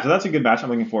 So that's a good match. I'm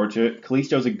looking forward to it.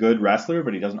 Kalisto's a good wrestler,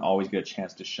 but he doesn't always get a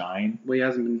chance to shine. Well, he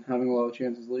hasn't been having a lot of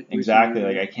chances lately. Exactly.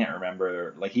 Like, I can't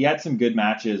remember. Like, he had some good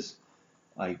matches,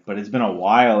 like, but it's been a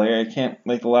while. Like, I can't,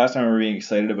 like, the last time I remember being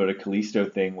excited about a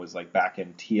Kalisto thing was, like, back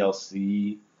in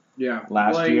TLC. Yeah.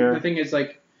 Last year. The thing is,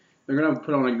 like, they're going to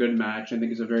put on a good match. I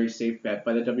think it's a very safe bet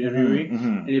by the WWE.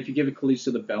 And if you give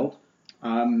Kalisto the belt,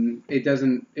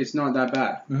 it's not that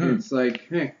bad. It's like,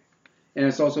 hey. And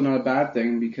it's also not a bad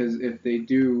thing because if they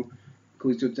do,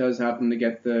 Kalisto does happen to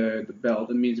get the belt,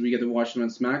 it means we get to watch them on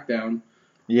SmackDown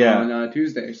on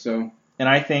Tuesday. So. And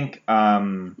I think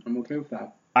I'm okay with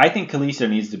that. I think Kalisto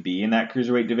needs to be in that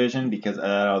Cruiserweight division because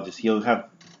he'll have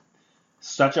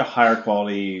such a higher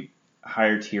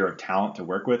tier of talent to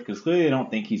work with because clearly they don't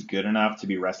think he's good enough to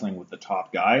be wrestling with the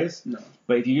top guys. No.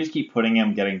 But if you just keep putting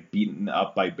him getting beaten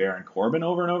up by Baron Corbin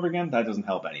over and over again, that doesn't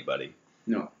help anybody.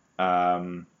 No.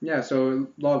 So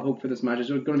a lot of hope for this match. It's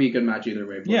going to be a good match either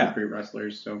way. Both great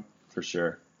wrestlers. So for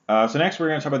sure. So next we're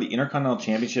going to talk about the Intercontinental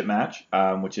Championship match,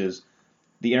 which is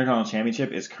the Intercontinental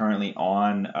Championship is currently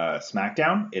on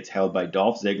SmackDown. It's held by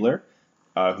Dolph Ziggler,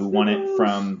 who won it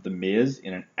from The Miz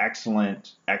in an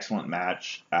excellent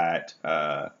match at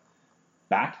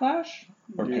Backlash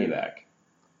or Payback?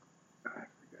 I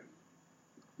forget.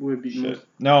 Would be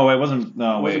No, it wasn't.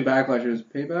 No, it wasn't Backlash. It was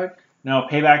Payback. No,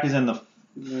 Payback is in the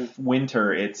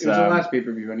winter. It was the last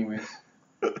pay-per-view, anyways.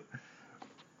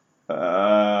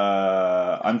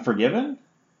 Unforgiven?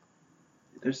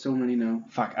 There's so many now.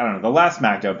 Fuck, I don't know. The last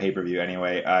SmackDown pay-per-view,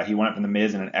 anyway. He won it from The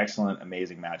Miz in an excellent,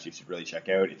 amazing match you should really check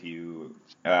out if you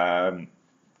can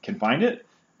find it.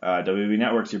 WWE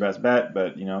Network's your best bet,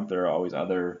 but, there are always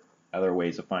other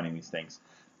ways of finding these things.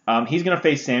 He's going to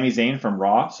face Sami Zayn from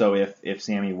Raw, so if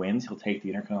Sami wins, he'll take the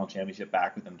Intercontinental Championship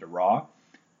back with him to Raw.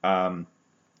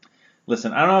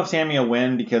 Listen, I don't know if Sami will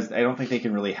win because I don't think they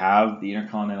can really have the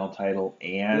Intercontinental title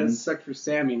and... It sucks for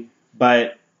Sami.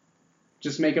 But...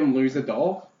 Just make him lose to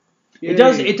Dolph? Yay.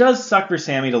 It does suck for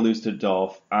Sami to lose to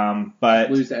Dolph,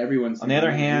 but... Lose to everyone. On the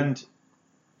other hand,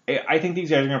 I think these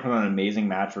guys are going to put on an amazing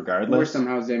match regardless. Or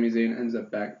somehow Sami Zayn ends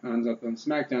up on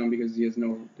SmackDown because there's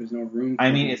no room for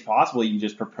him. It's possible you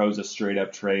just propose a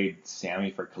straight-up trade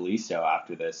Sami for Kalisto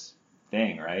after this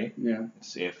thing, right? Yeah.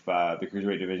 If the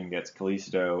Cruiserweight division gets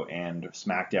Kalisto and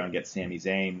SmackDown gets Sami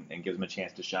Zayn and gives him a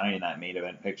chance to shine in that main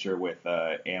event picture with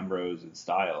Ambrose and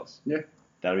Styles. Yeah.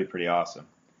 That would be pretty awesome.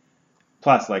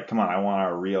 Plus, come on, I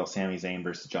want a real Sami Zayn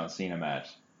versus John Cena match.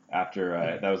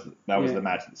 After that was the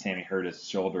match that Sami hurt his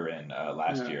shoulder in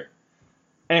last year.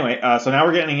 Anyway, so now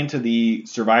we're getting into the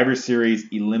Survivor Series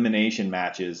elimination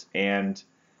matches, and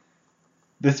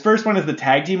this first one is the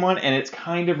tag team one, and it's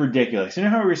kind of ridiculous. You know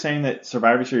how we were saying that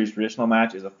Survivor Series traditional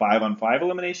match is a 5-on-5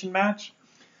 elimination match?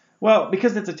 Well,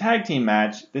 because it's a tag team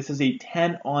match, this is a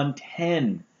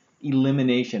 10-on-10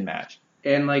 elimination match.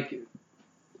 And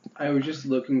I was just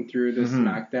looking through the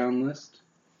SmackDown list,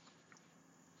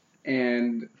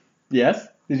 and... Yes?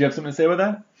 Did you have something to say about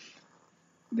that?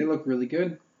 They look really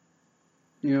good.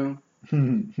 They look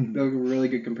really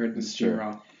good compared to the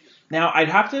Raw. Now, I'd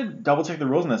have to double-check the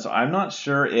rules on this, so I'm not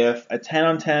sure if a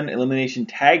 10-on-10 elimination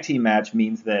tag team match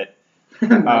means that...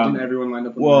 Imagine everyone lined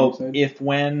up on the side. If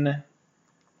when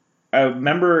a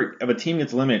member of a team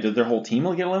gets eliminated, does their whole team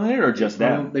get eliminated, or just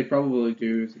them? They probably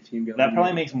do as a team get eliminated. That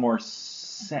probably makes more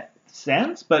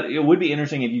sense, but it would be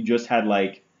interesting if you just had,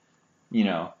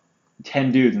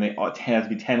 10 dudes, and they have to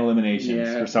be 10 eliminations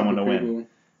for someone to win. Cool.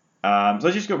 So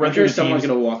let's just go run I'm through sure the someone's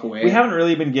teams. gonna walk away. We haven't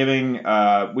really been giving.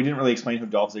 We didn't really explain who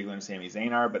Dolph Ziggler and Sami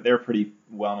Zayn are, but they're pretty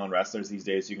well-known wrestlers these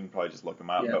days. So you can probably just look them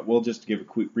up. Yeah. But we'll just give a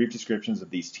quick, brief descriptions of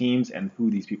these teams and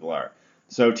who these people are.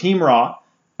 So Team Raw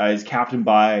is captained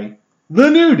by The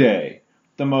New Day,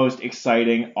 the most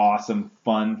exciting, awesome,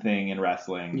 fun thing in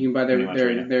wrestling. You can buy pretty much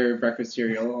right now. their breakfast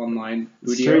cereal online.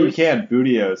 It's true, you can.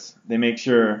 Bootios. They make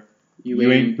sure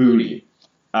you ain't booty.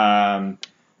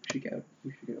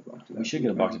 We should get a box of that. We should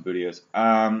get a box of Bootios.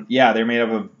 Yeah, they're made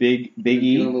up of Big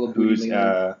E, who's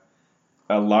a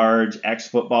large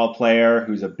ex-football player,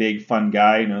 who's a big, fun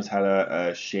guy, who knows how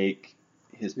to shake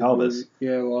his pelvis.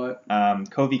 Yeah, a lot.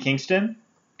 Kofi Kingston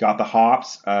got the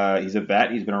hops. He's a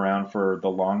vet. He's been around for the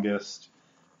longest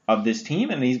of this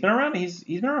team, and he's been around. He's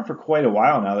been around for quite a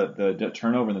while now. That the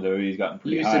turnover in the WWE's gotten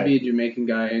pretty high. He used to be a Jamaican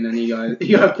guy, and then he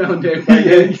got found out by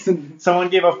hits. Someone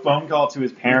gave a phone call to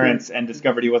his parents and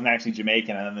discovered he wasn't actually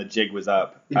Jamaican, and then the jig was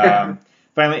up. Yeah.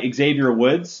 Finally, Xavier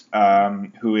Woods,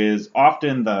 who is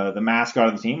often the mascot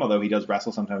of the team, although he does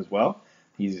wrestle sometimes as well.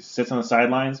 He sits on the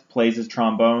sidelines, plays his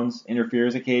trombones,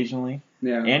 interferes occasionally.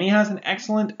 Yeah. And he has an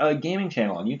excellent gaming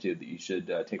channel on YouTube that you should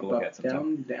take a look at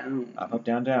sometime. Down. Up,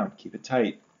 down, down. Keep it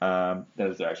tight. That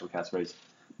is their actual catchphrase.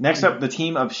 Next up, the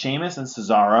team of Sheamus and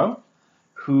Cesaro,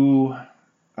 who...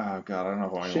 Oh, God, I don't know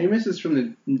if I want to... Sheamus is from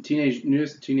the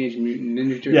newest Teenage Mutant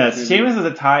Ninja Turtles. Yes, Sheamus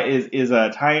is a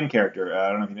tie-in character. I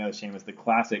don't know if you know Sheamus, the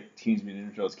classic Teenage Mutant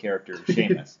Ninja Turtles character,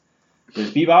 Sheamus.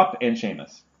 There's Bebop and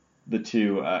Sheamus, the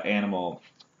two animal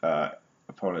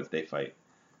opponents they fight.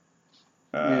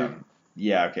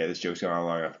 Yeah, okay, this joke's going on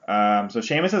long enough. So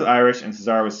Sheamus is Irish and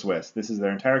Cesaro is Swiss. This is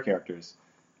their entire characters.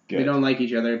 Good. They don't like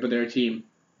each other, but they're a team.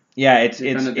 Yeah, it's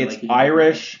like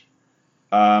Irish,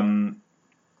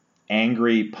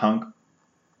 angry punk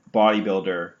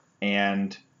bodybuilder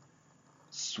and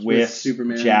Swiss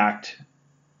Superman. Jacked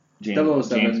James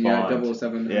 007, Bond. yeah,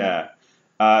 007.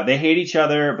 Yeah. They hate each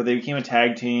other, but they became a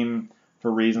tag team for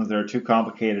reasons that are too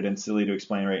complicated and silly to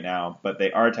explain right now. But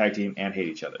they are a tag team and hate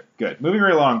each other. Good. Moving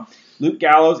right along. Luke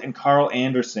Gallows and Carl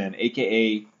Anderson,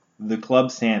 a.k.a. the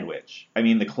Club Sandwich. I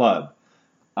mean, the Club.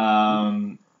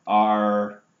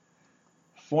 Are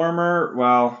former,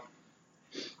 well,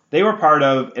 they were part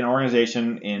of an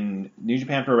organization in New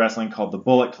Japan Pro Wrestling called the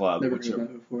Bullet Club. Never heard of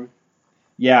that before.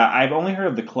 Yeah, I've only heard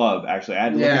of the club, actually. I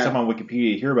had to look this up on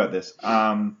Wikipedia to hear about this.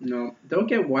 No, don't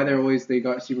get why they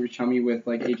got super chummy with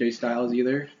like AJ Styles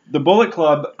either. The Bullet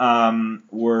Club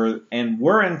were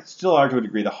and still are to a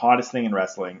degree the hottest thing in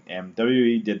wrestling, and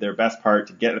WWE did their best part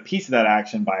to get a piece of that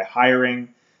action by hiring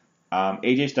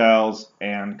AJ Styles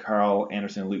and Carl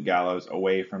Anderson and Luke Gallows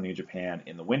away from New Japan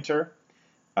in the winter.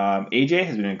 AJ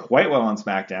has been doing quite well on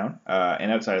SmackDown,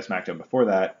 and outside of SmackDown before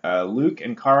that. Luke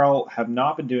and Carl have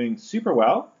not been doing super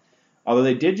well, although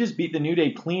they did just beat the New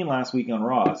Day clean last week on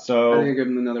Raw. So I think give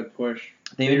them another push.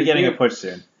 They may be getting a push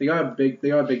soon. They got a big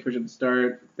push at the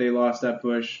start. They lost that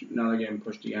push. Now they're getting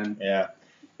pushed again. Yeah,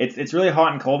 it's really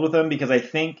hot and cold with them because I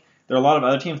think there are a lot of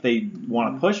other teams they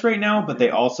want to push right now, but they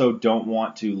also don't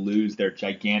want to lose their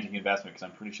gigantic investment because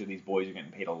I'm pretty sure these boys are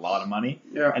getting paid a lot of money.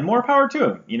 Yeah. And more power to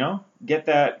them, you know? Get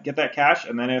that cash,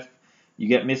 and then if you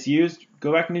get misused,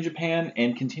 go back to New Japan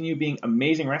and continue being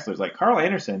amazing wrestlers. Like Carl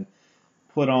Anderson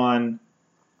put on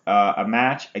a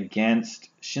match against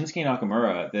Shinsuke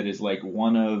Nakamura that is like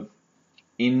one of,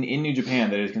 in New Japan,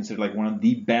 that is considered like one of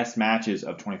the best matches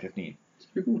of 2015. It's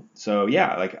pretty cool. So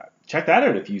yeah, like check that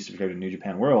out if you subscribe to New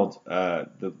Japan World,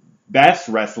 the best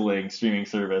wrestling streaming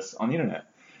service on the internet.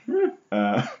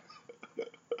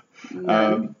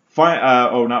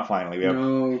 Not finally.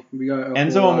 We got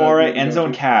Enzo Amore, Enzo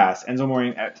and Cass, Enzo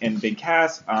Amore and Big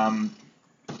Cass.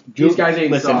 These guys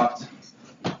ain't soft.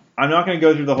 I'm not going to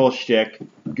go through the whole shtick.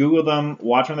 Google them,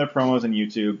 watch one of their promos on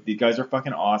YouTube. These guys are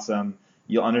fucking awesome.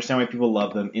 You'll understand why people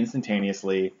love them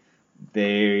instantaneously.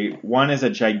 One is a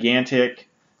gigantic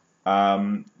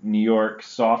New York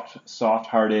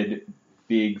soft-hearted,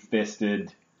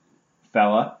 big-fisted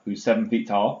fella who's 7 feet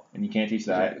tall, and you can't teach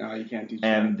that. No, you can't teach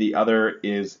and that. The other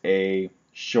is a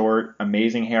short,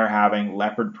 amazing hair-having,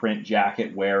 leopard print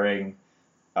jacket wearing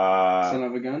son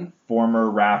of a gun? Former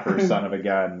rapper son of a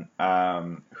gun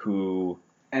who...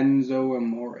 Enzo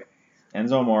Amore.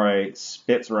 Enzo Amore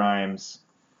spits rhymes,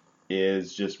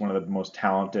 is just one of the most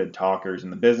talented talkers in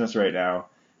the business right now.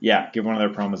 Yeah, give one of their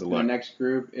promos a look. The next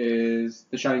group is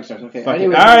the Shining Stars. Okay.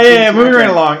 Anyway, moving right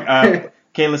along.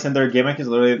 Okay, listen, their gimmick is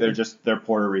literally they're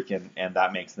Puerto Rican, and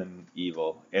that makes them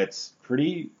evil. It's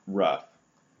pretty rough.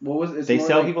 They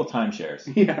sell people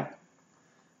timeshares. Yeah.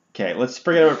 Okay, let's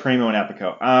forget about Primo and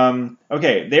Epico.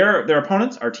 Okay, their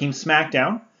opponents are Team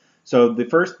SmackDown, So the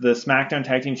SmackDown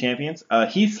Tag Team Champions,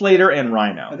 Heath Slater and Are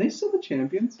Rhino. they still the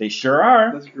champions? They sure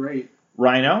are. That's great.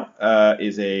 Rhino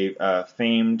is a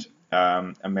famed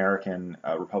American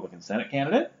Republican Senate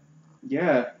candidate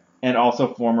Yeah, and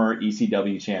also former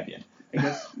ECW champion. I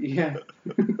guess. Yeah.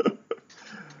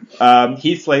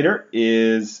 Heath Slater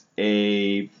is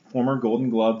a former Golden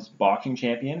Gloves boxing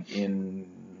champion in,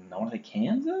 I want to say,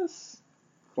 Kansas?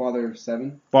 Father of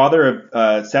 7. Father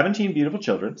of 17 beautiful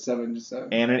children 7 to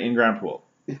 7. and an in-ground pool.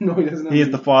 No, he doesn't have He is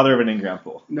the father of an in-ground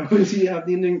pool. No, does he have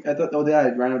the ending? I thought, yeah,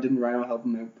 didn't Rhino help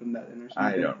him out putting that in or something?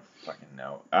 I don't fucking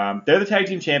know. They're the tag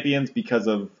team champions because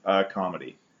of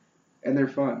comedy. And they're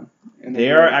fun. And They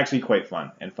they're are great. actually quite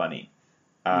fun and funny.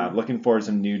 Yeah. Looking forward to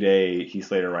some New Day Heath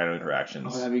Slater Rhino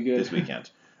interactions Oh, that'd be good. this weekend.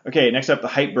 Okay, next up, the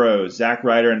Hype Bros, Zack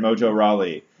Ryder and Mojo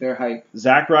Rawley. They're hype.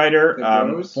 Zack Ryder,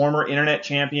 The Bros? former internet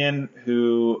champion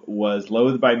who was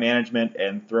loathed by management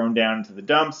and thrown down into the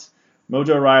dumps.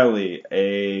 Mojo Rawley,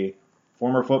 a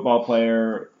former football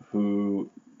player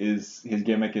who his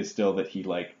gimmick is still that he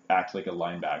acts like a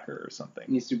linebacker or something.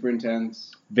 He's super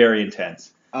intense. Very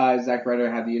intense. Zack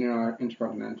Ryder had the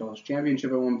Intercontinental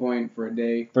Championship at one point for a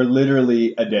day. For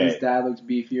literally a His day. dad looked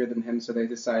beefier than him, so they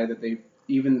decided that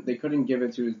they couldn't give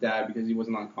it to his dad because he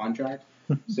wasn't on contract.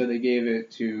 So they gave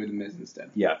it to The Miz instead.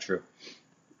 Yeah, true.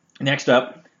 Next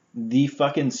up, the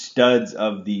fucking studs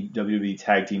of the WWE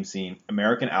tag team scene,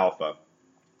 American Alpha.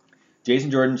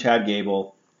 Jason Jordan, Chad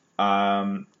Gable,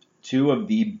 two of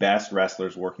the best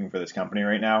wrestlers working for this company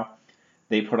right now.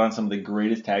 They put on some of the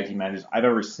greatest tag team matches I've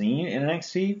ever seen in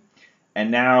NXT.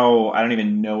 And now I don't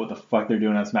even know what the fuck they're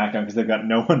doing on SmackDown because they've got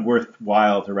no one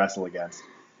worthwhile to wrestle against.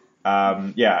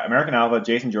 American Alpha,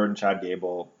 Jason Jordan, Chad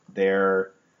Gable,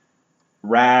 they're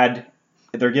rad.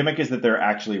 Their gimmick is that they're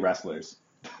actually wrestlers.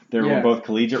 They're both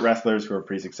collegiate wrestlers who are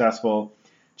pretty successful.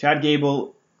 Chad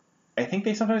Gable, I think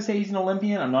they sometimes say he's an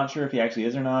Olympian. I'm not sure if he actually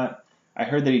is or not. I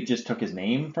heard that he just took his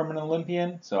name from an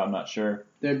Olympian, so I'm not sure.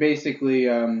 They're basically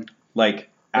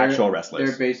Actual wrestlers.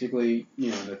 They're basically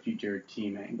the future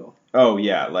Team Angle. Oh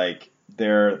yeah,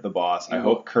 they're the boss. I Yeah.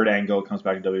 hope Kurt Angle comes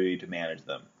back to WWE to manage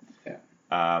them.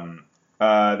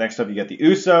 Yeah. Next up, you get the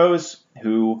Usos,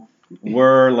 who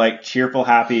were cheerful,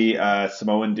 happy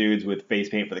Samoan dudes with face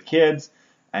paint for the kids,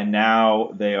 and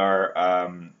now they are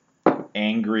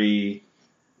angry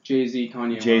Jay-Z,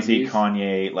 Kanye,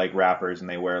 Kanye rappers, and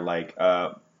they wear the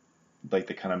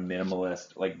kind of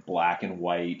minimalist black and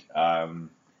white.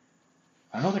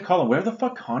 I don't know what they call them. Where the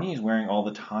fuck Kanye is wearing all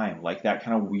the time, that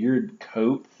kind of weird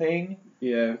coat thing.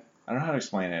 Yeah. I don't know how to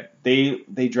explain it.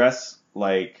 They dress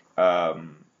like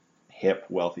hip,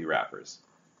 wealthy rappers.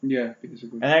 Yeah,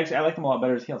 basically. And actually, I like them a lot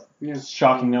better as heels. Yeah.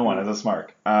 Shocking no one as a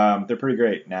smart. They're pretty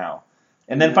great now.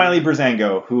 And then finally,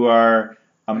 Breezango, who are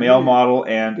a male model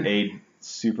and a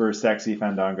super sexy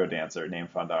Fandango dancer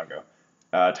named Fandango.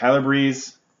 Tyler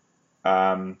Breeze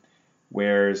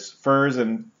wears furs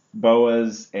and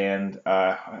boas and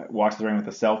walks the ring with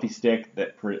a selfie stick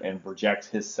and projects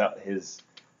his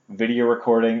video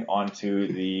recording onto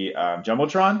the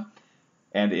Jumbotron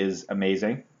and is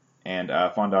amazing. And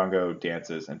Fandango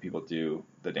dances, and people do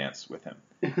the dance with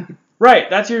him. Right,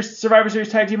 that's your Survivor Series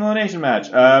Tag Team Elimination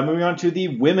match. Moving on to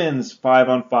the Women's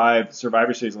 5-on-5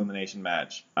 Survivor Series Elimination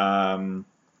match.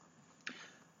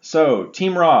 So,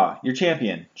 Team Raw, your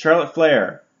champion, Charlotte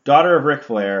Flair, daughter of Ric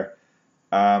Flair,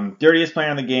 dirtiest player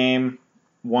in the game,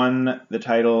 won the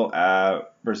title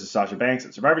versus Sasha Banks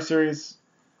at Survivor Series.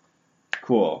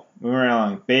 Cool. Moving right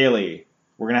along. Bayley.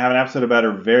 We're going to have an episode about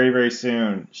her very, very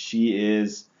soon. She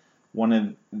is one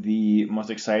of the most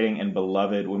exciting and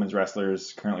beloved women's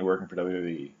wrestlers currently working for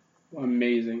WWE.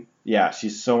 Amazing. Yeah,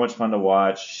 she's so much fun to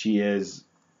watch. She is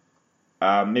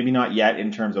maybe not yet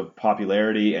in terms of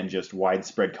popularity and just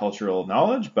widespread cultural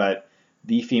knowledge, but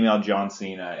the female John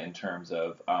Cena in terms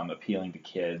of appealing to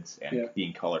kids and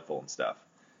being colorful and stuff,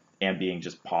 and being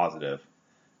just positive.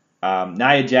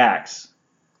 Nia Jax,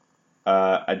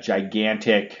 a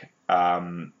gigantic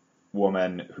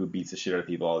woman who beats the shit out of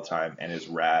people all the time and is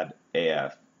rad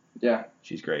AF. Yeah.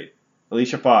 She's great.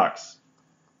 Alicia Fox.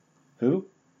 Who?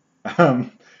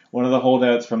 One of the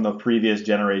holdouts from the previous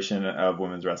generation of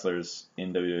women's wrestlers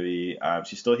in WWE.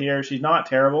 She's still here. She's not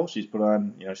terrible. She's put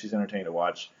on, she's entertaining to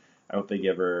watch. I hope they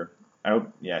give her,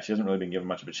 she hasn't really been given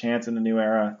much of a chance in the new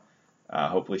era.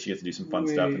 Hopefully she gets to do some fun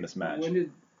stuff in this match. Okay,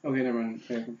 never mind.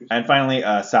 And finally,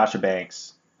 Sasha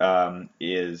Banks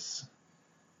is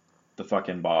the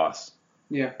fucking boss.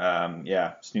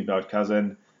 Yeah. Snoop Dogg's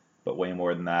cousin, but way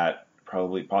more than that.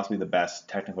 Possibly the best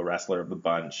technical wrestler of the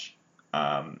bunch.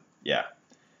 And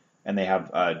they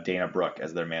have Dana Brooke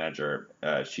as their manager.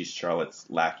 She's Charlotte's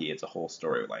lackey. It's a whole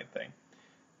storyline thing.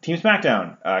 Team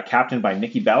SmackDown, captained by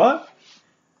Nikki Bella.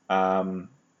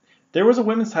 There was a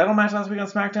women's title match last week on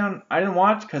SmackDown. I didn't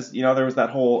watch because, there was that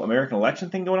whole American election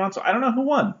thing going on, so I don't know who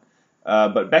won.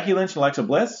 But Becky Lynch and Alexa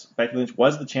Bliss. Becky Lynch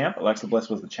was the champ. Alexa Bliss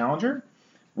was the challenger.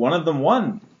 One of them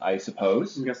won, I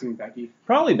suppose. I'm guessing Becky.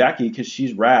 Probably Becky because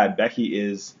she's rad. Becky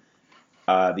is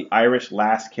the Irish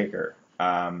last kicker.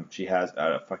 She has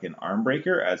a fucking arm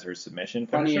breaker as her submission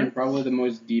Funny finisher. and probably the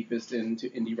most deepest into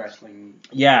indie wrestling.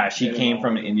 Yeah, she came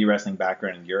from an indie wrestling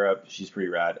background in Europe. She's pretty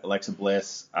rad. Alexa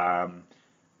Bliss, her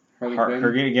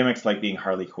gimmick's like being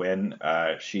Harley Quinn.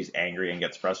 She's angry and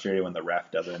gets frustrated when the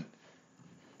ref doesn't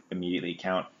immediately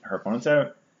count her opponents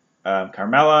out.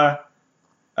 Carmella,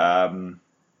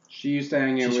 she used to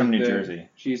hang out she's with from New Jersey.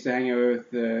 She used to hang out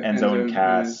with Enzo and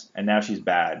Cass, and now she's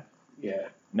bad. Yeah.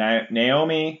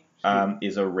 Naomi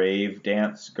is a rave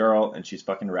dance girl, and she's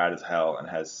fucking rad as hell, and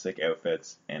has sick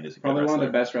outfits, and is a good probably wrestler. one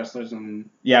of the best wrestlers in.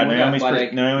 Yeah, Naomi's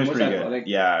pretty good.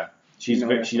 Yeah, she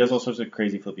wrestling. does all sorts of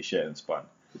crazy flippy shit, and it's fun.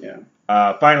 Yeah.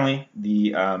 Finally,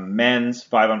 the men's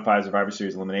 5-on-5 Survivor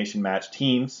Series elimination match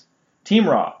teams. Team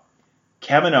Raw,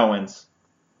 Kevin Owens.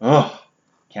 Oh,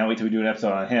 can't wait till we do an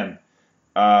episode on him.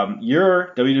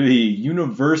 Your WWE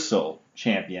Universal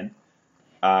Champion.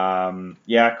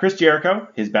 Chris Jericho,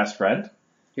 his best friend.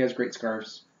 He has great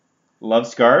scarves. Loves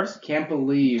scarves. Can't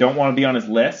believe. Don't want to be on his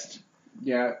list.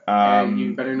 Yeah, and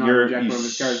you better not reject one of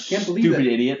his scarves. Can't believe stupid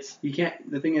that. Idiots. You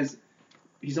can't. The thing is,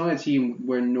 he's on a team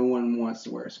where no one wants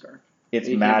to wear a scarf. It's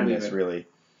madness, really.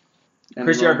 And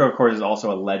Chris Jericho, of course, is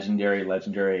also a legendary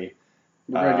wrestler.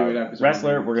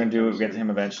 We're going to get to him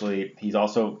eventually. He's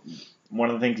also, one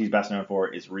of the things he's best known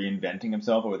for is reinventing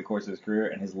himself over the course of his career,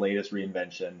 and his latest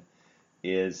reinvention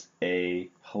is a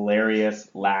hilarious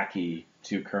lackey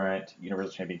to current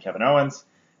Universal Champion Kevin Owens.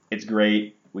 It's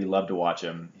great. We love to watch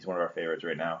him. He's one of our favorites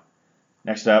right now.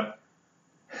 Next up,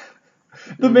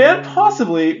 the man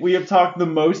possibly we have talked the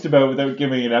most about without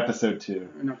giving an episode to.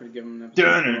 I'm not going to give him an episode.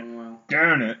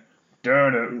 Darn it.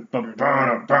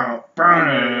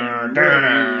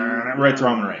 Right, it's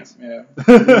Roman Reigns. Yeah.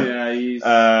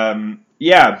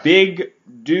 Yeah, big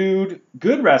dude,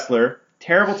 good wrestler,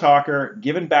 terrible talker,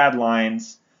 given bad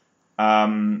lines.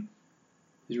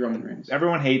 He's Roman Reigns.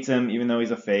 Everyone hates him, even though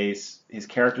he's a face. His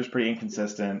character's pretty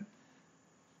inconsistent.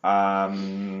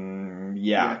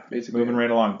 Basically. Moving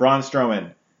right along. Braun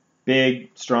Strowman.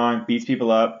 Big, strong, beats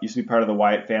people up. Used to be part of the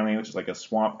Wyatt family, which is like a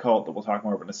swamp cult that we'll talk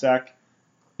more about in a sec.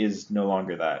 Is no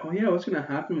longer that. Oh, yeah, what's going to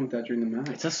happen with that during the match?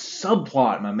 It's a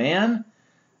subplot, my man.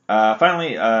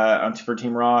 Finally, for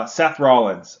Team Raw, Seth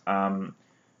Rollins.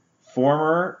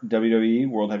 Former WWE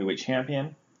World Heavyweight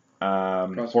Champion.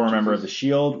 Former member of The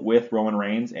Shield with Roman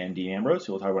Reigns and Dean Ambrose,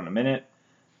 who we'll talk about in a minute.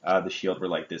 The Shield were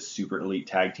like this super elite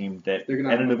tag team that they're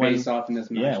gonna have a face off in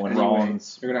this match. Yeah, when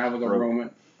Rollins. They're gonna have like a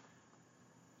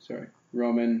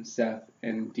Roman, Seth,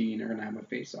 and Dean are gonna have a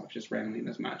face off just randomly in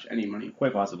this match. Any money?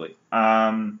 Quite possibly.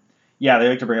 They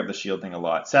like to bring up the Shield thing a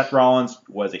lot. Seth Rollins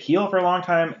was a heel for a long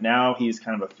time. Now he's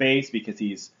kind of a face because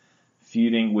he's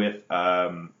feuding with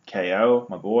KO,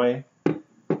 my boy.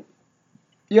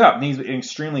 Yeah, he's an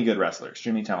extremely good wrestler,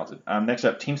 extremely talented. Next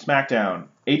up, Team SmackDown.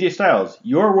 AJ Styles,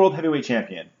 your World Heavyweight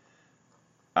Champion.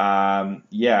 Your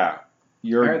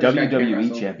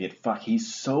WWE Champion. Fuck,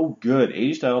 he's so good.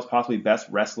 AJ Styles, possibly best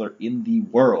wrestler in the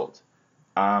world.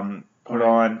 Put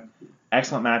on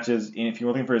excellent matches. And if you're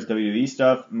looking for his WWE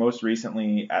stuff, most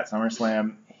recently at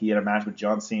SummerSlam, he had a match with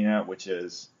John Cena, which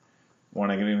is one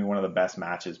of the best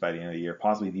matches by the end of the year,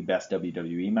 possibly the best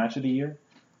WWE match of the year.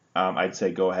 I'd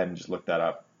say go ahead and just look that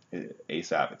up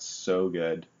ASAP. It's so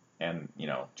good. And,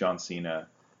 John Cena's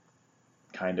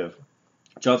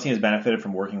benefited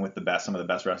from working with some of the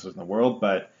best wrestlers in the world,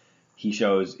 but he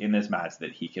shows in this match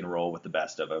that he can roll with the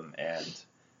best of them and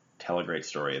tell a great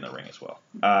story in the ring as well.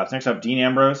 Next up, Dean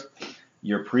Ambrose,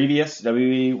 your previous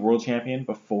WWE World Champion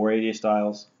before AJ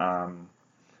Styles.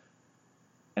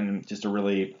 And just a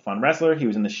really fun wrestler. He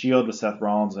was in The Shield with Seth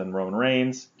Rollins and Roman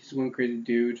Reigns. He's one crazy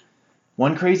dude.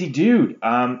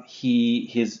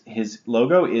 His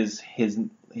logo is his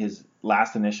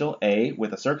last initial A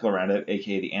with a circle around it,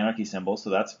 aka the Anarchy symbol. So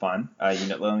that's fun.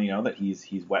 Letting you know that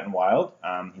he's wet and wild.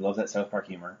 He loves that South Park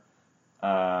humor.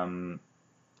 And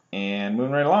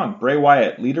moving right along, Bray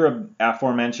Wyatt, leader of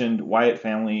aforementioned Wyatt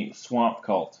family swamp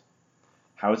cult.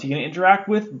 How is he going to interact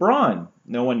with Braun?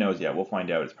 No one knows yet. We'll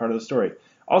find out. It's part of the story.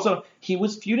 Also, he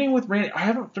was feuding with Randy. I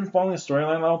haven't been following the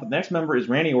storyline well, but the next member is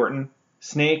Randy Orton.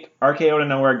 Snake, RKO to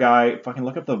nowhere guy. Fucking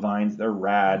look up the vines. They're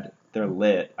rad. They're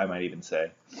lit, I might even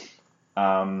say.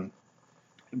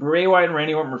 Bray Wyatt and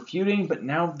Randy Orton were feuding, but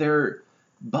now they're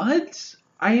buds?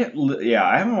 I haven't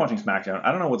been watching SmackDown.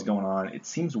 I don't know what's going on. It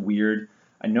seems weird.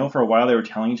 I know for a while they were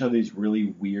telling each other these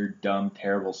really weird, dumb,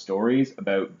 terrible stories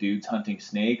about dudes hunting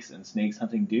snakes and snakes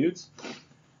hunting dudes.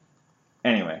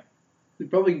 Anyway. They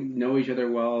probably know each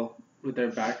other well with their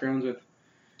backgrounds. With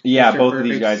Yeah, Mr. both of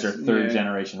these Perfect's- guys are third yeah.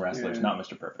 generation wrestlers, Yeah. not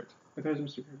Mr. Perfect. I thought it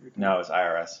was Mr. Perfect. No, it's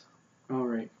IRS Oh,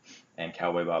 right. and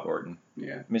Cowboy Bob Orton.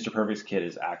 Yeah. Mr. Perfect's kid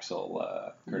is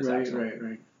Axel, Curtis Axel.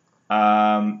 Right.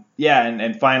 Yeah,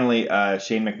 and finally,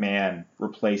 Shane McMahon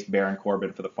replaced Baron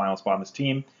Corbin for the final spot on this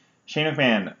team. Shane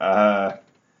McMahon,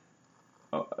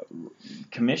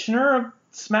 commissioner of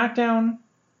SmackDown,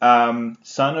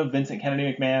 son of Vincent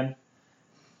Kennedy McMahon.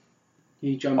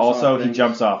 He jumps Also, off he things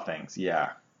jumps off things,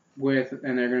 yeah.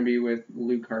 and they're going to be with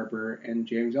Luke Harper and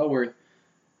James Ellsworth.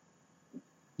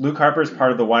 Luke Harper is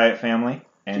part of the Wyatt family,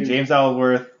 and James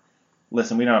Ellsworth,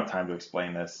 listen, we don't have time to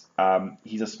explain this.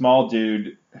 He's a small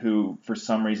dude who, for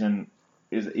some reason,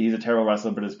 he's a terrible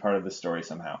wrestler, but is part of the story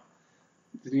somehow.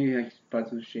 Doesn't he like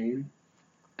butts with Shane?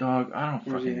 Dog, I don't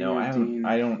Or is he fucking know. hanging with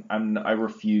Dean? I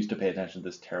refuse to pay attention to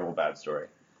this terrible bad story.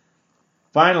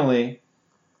 Finally,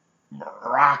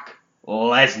 Brock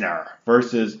Lesnar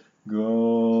versus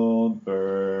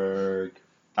Goldberg.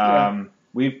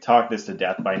 We've talked this to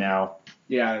death by now.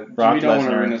 Yeah, Brock we don't want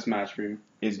to Lesnar ruin this match for you.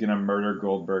 Is going to murder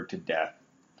Goldberg to death.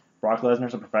 Brock Lesnar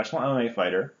is a professional MMA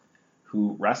fighter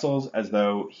who wrestles as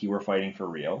though he were fighting for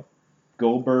real.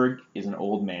 Goldberg is an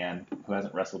old man who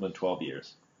hasn't wrestled in 12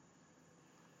 years.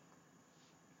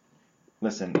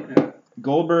 Listen,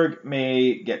 Goldberg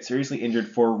may get seriously injured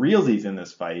for realsies in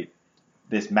this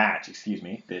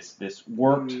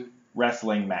worked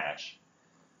wrestling match.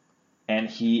 And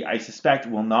he, I suspect,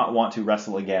 will not want to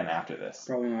wrestle again after this.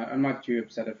 Probably not. I'm not too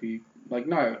upset if he, like,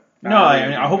 no. No, I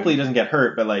mean, hopefully he doesn't get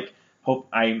hurt, but, like,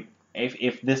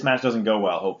 if this match doesn't go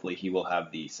well, hopefully he will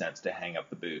have the sense to hang up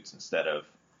the boots instead of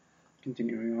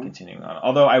continuing on.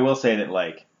 Although I will say that,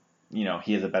 like, you know,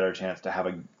 he has a better chance to have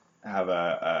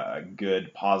a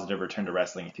good, positive return to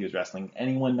wrestling if he was wrestling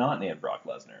anyone not named Brock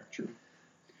Lesnar. True.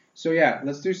 So yeah,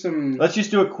 let's just do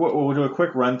we'll do a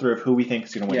quick run through of who we think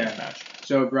is going to win this match.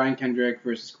 So Brian Kendrick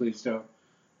versus Kalisto.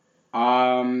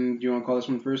 Do you want to call this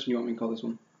one first, or do you want me to call this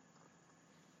one?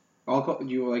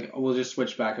 We'll just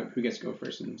switch back up who gets to go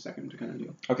first and second kind of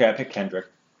deal. Okay, I picked Kendrick.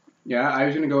 Yeah, I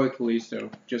was gonna go with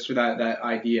Kalisto just for that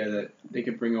idea that they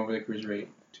could bring over the cruiserweight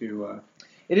to.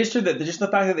 It is true that just the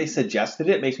fact that they suggested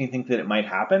it makes me think that it might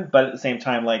happen, but at the same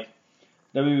time, like,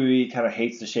 WWE kind of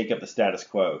hates to shake up the status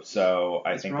quo, so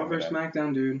I think Raw versus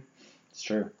SmackDown, dude. It's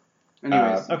true.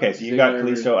 Anyways, okay, so you got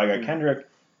Kalisto, I got Kendrick.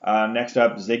 Next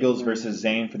up, Ziggles versus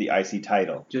Zayn for the IC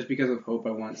title. Just because of hope,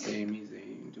 I want Sami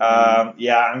Zayn.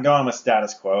 Yeah, I'm going with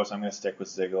status quo, so I'm going to stick with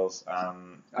Ziggles.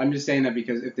 I'm just saying that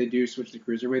because if they do switch to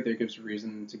cruiserweight, there gives a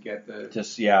reason to get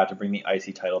to bring the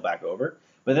IC title back over.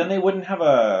 But then they wouldn't have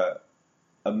a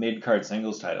mid-card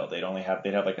singles title. They'd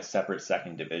have like a separate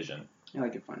second division. Yeah, I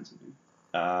could find something.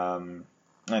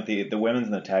 Like the women's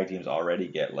and the tag teams already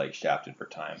get like shafted for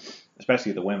time,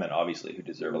 especially the women, obviously, who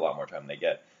deserve a lot more time than they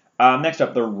get. Next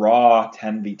up, the Raw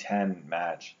 10v10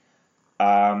 match.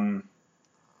 I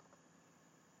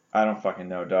don't fucking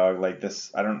know, dog. Like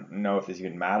this, I don't know if this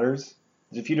even matters.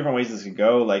 There's a few different ways this could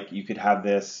go. Like you could have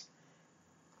this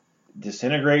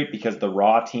disintegrate because the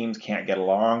Raw teams can't get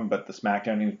along, but the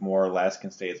SmackDown teams more or less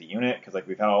can stay as a unit. Because like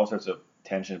we've had all sorts of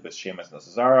tension with Sheamus and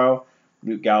Cesaro.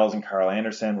 Luke Gallows and Carl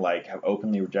Anderson like have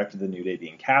openly rejected the New Day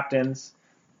being captains,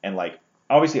 and like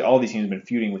obviously all these teams have been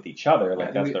feuding with each other.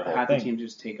 Like that's their whole thing. thing. The team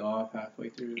just take off halfway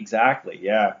through. Exactly.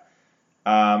 Yeah.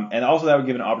 And also that would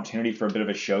give an opportunity for a bit of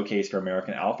a showcase for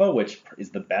American Alpha, which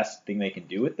is the best thing they can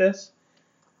do with this.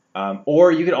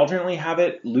 Or you could alternately have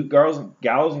it Luke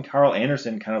Gallows and Carl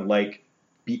Anderson kind of like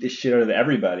beat the shit out of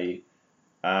everybody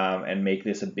and make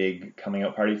this a big coming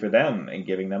out party for them and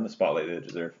giving them the spotlight they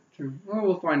deserve. True. Well,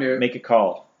 we'll find out. Make a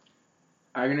call.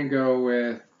 I'm going to go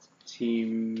with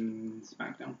Team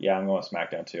SmackDown. Yeah, I'm going with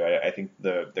SmackDown too. I think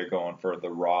they're going for the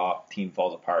Raw team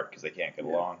falls apart because they can't get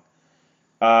along.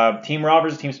 Team Raw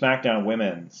versus Team SmackDown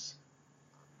women's.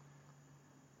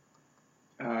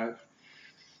 I'm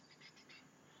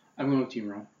going with Team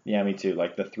Raw. Yeah, me too.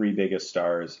 Like the three biggest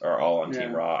stars are all on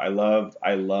Team Raw. I love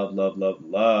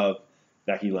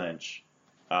Becky Lynch,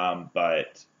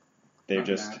 but they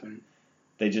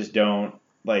just don't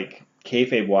like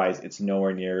kayfabe wise. It's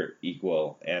nowhere near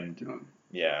equal, and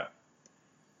yeah.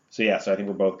 So I think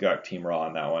we're both got Team Raw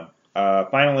on that one.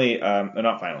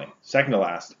 Second to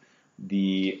last.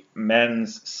 The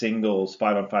men's singles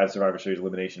 5-on-5 Survivor Series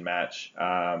elimination match.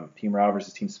 Team Raw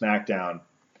versus Team SmackDown.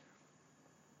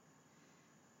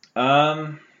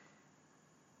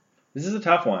 This is a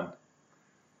tough one.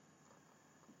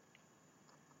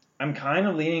 I'm kind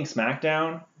of leaning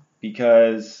SmackDown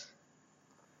because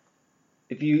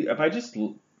if I just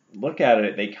look at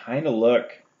it, they kind of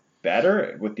look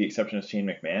better, with the exception of Shane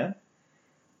McMahon.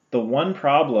 The one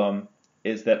problem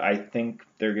is that I think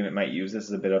might use this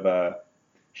as a bit of a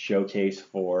showcase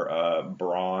for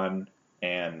Braun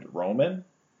and Roman,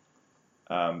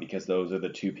 because those are the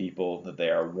two people that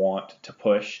they want to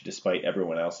push despite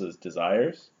everyone else's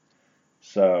desires.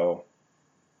 So,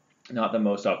 not the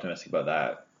most optimistic about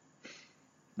that.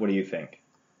 What do you think?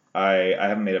 I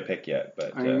haven't made a pick yet,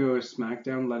 but I'm gonna go with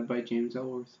SmackDown, led by James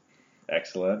Ellsworth.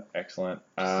 Excellent. Just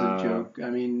a joke. I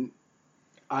mean,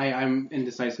 I'm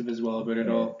indecisive as well about it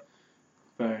all,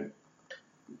 but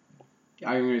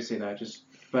I'm gonna say that.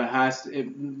 But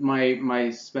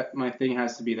my thing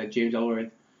has to be that James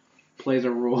Ellsworth plays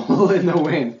a role in the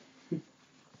win.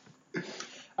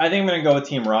 I think I'm gonna go with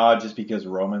Team Raw just because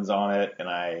Roman's on it, and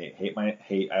I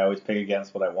I always pick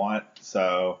against what I want.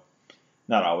 So,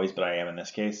 not always, but I am in this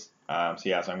case. So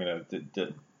I'm gonna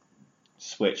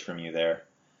switch from you there.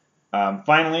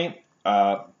 Finally,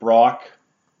 Brock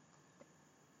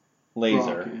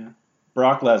Lesnar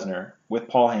with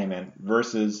Paul Heyman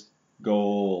versus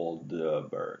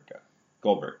Goldberg.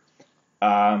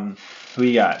 Who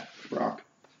you got? Brock.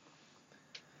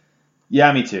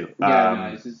 Yeah, me too.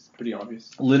 This is pretty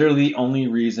obvious. Literally, only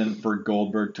reason for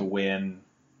Goldberg to win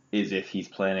is if he's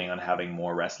planning on having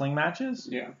more wrestling matches.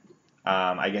 Yeah.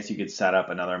 I guess you could set up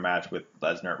another match with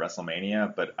Lesnar at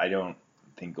WrestleMania, but I don't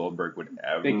think Goldberg would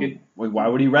ever. Why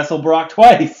would he wrestle Brock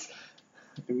twice?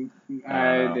 They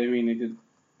did.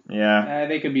 Yeah.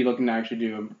 They could be looking to actually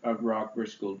do a Brock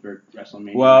versus Goldberg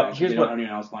WrestleMania. Well, here's what anyone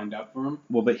else lined up for him.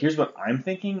 Well, but here's what I'm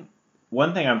thinking.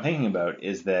 One thing I'm thinking about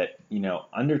is that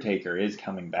Undertaker is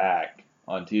coming back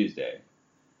on Tuesday.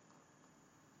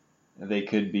 They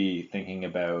could be thinking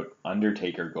about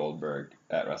Undertaker Goldberg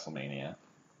at WrestleMania.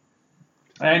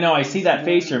 And I know I see that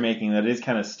face you're making that is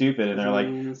kind of stupid, and they're like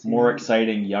more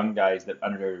exciting young guys that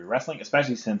Undertaker is wrestling,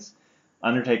 especially since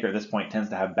Undertaker at this point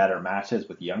tends to have better matches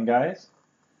with young guys,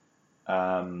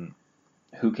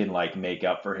 who can like make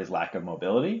up for his lack of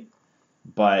mobility.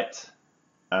 But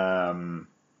WWE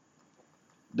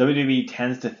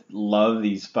tends to love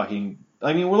these fucking.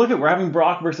 I mean, we're having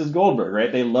Brock versus Goldberg,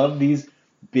 right? They love these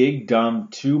big, dumb,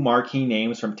 two marquee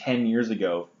names from 10 years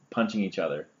ago punching each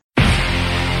other.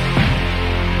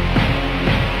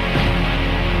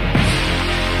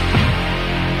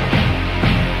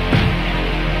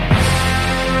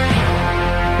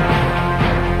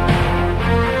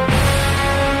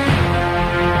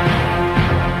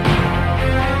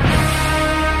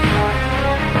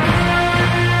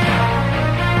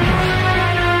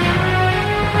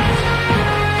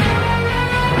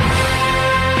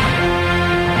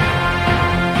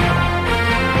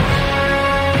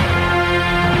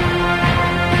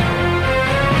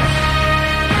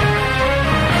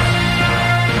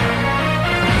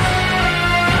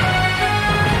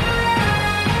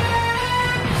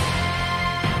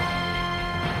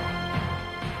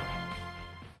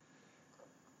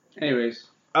 Anyways.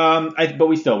 But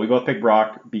we both pick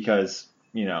Brock because,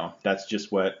 that's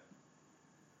just what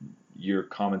your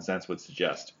common sense would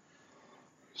suggest.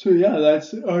 So yeah,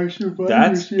 that's our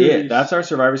Survivor Series. It. That's our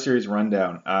Survivor Series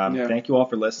rundown. Thank you all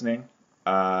for listening.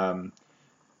 I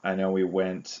know we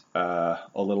went a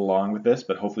little long with this,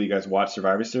 but hopefully you guys watch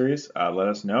Survivor Series. Let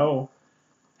us know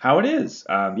how it is.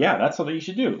 That's something you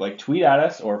should do. Like, tweet at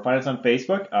us or find us on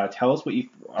Facebook. Tell us what you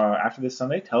after this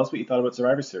Sunday. Tell us what you thought about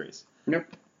Survivor Series. Yep.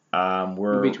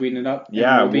 We'll be tweeting it up.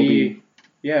 Yeah,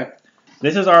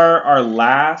 This is our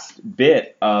last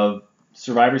bit of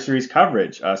Survivor Series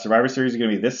coverage. Survivor Series is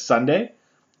going to be this Sunday,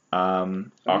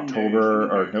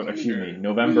 November 20th?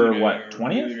 November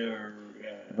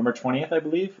 20th, I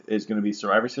believe, is going to be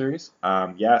Survivor Series.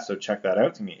 So check that out.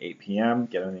 It's going to be 8 p.m.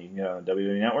 Get on the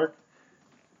WWE Network.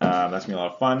 That's going to be a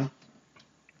lot of fun.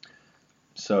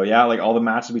 So like all the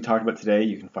matches we talked about today,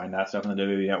 you can find that stuff on the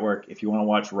WWE Network. If you want to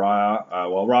watch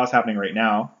Raw, Raw is happening right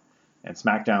now, and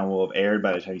SmackDown will have aired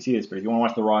by the time you see this. But if you want to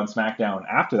watch the Raw and SmackDown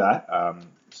after that,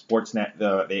 Sportsnet,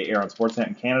 they air on Sportsnet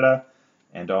in Canada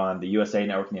and on the USA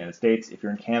Network in the United States. If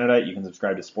you're in Canada, you can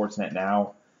subscribe to Sportsnet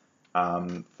now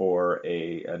for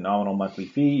a nominal monthly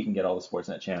fee. You can get all the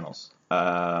Sportsnet channels.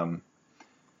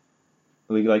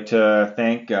 We'd like to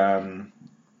thank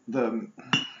the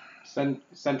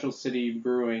Central City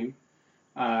Brewing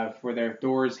for their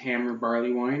Thor's Hammer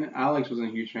Barley Wine. Alex wasn't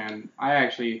a huge fan. I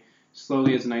actually,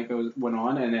 slowly as the night went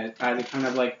on, and it's kind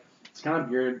of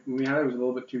weird. We had it was a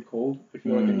little bit too cold. I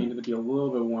feel like it needed to be a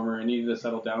little bit warmer. It needed to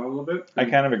settle down a little bit. I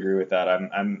kind of agree with that.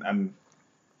 I'm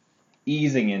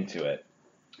easing into it.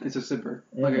 It's a sipper.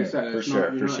 Like I said, it's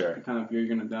not the kind of beer you're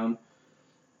going to down.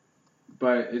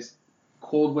 But it's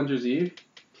cold winter's eve.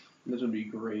 This would be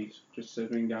great. Just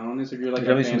sipping down on this. If you're like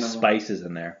There's a definitely fan some of spices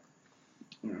in there.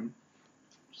 you know,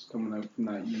 just coming out from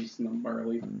that yeast and the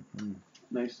barley. Mm-hmm.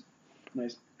 Nice,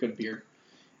 good beer.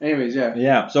 Anyways, yeah.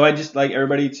 Yeah, so I just like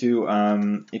everybody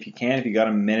to, if you got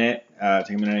a minute,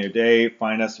 take a minute of your day,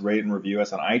 find us, rate and review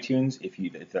us on iTunes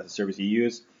if that's a service you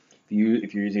use.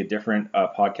 If you're using a different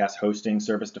podcast hosting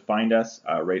service to find us,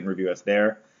 rate and review us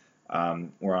there.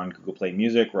 We're on Google Play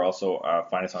Music. We're also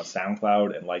find us on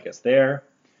SoundCloud and like us there.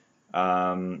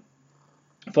 Follow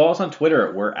us on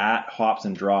Twitter. We're at Hops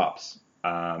and Drops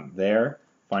there.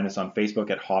 Find us on Facebook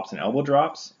at Hops and Elbow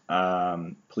Drops.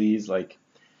 Please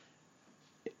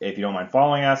if you don't mind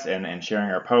following us and sharing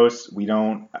our posts. We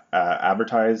don't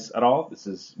advertise at all.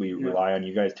 We rely on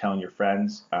you guys telling your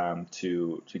friends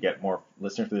to get more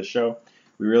listeners for this show.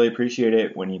 We really appreciate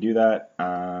it when you do that.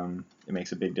 It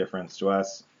makes a big difference to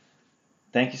us.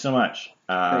 Thank you so much.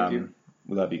 Thank you.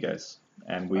 We love you guys.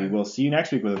 And we will see you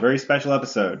next week with a very special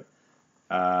episode.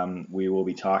 We will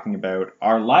be talking about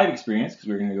our live experience because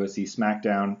we're going to go see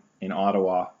SmackDown in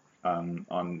Ottawa on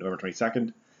November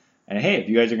 22nd. And hey,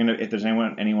 if there's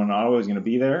anyone in Ottawa who's going to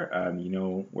be there, you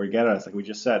know where to get us. Like we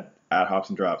just said, at Hops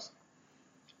and Drops.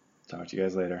 Talk to you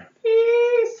guys later.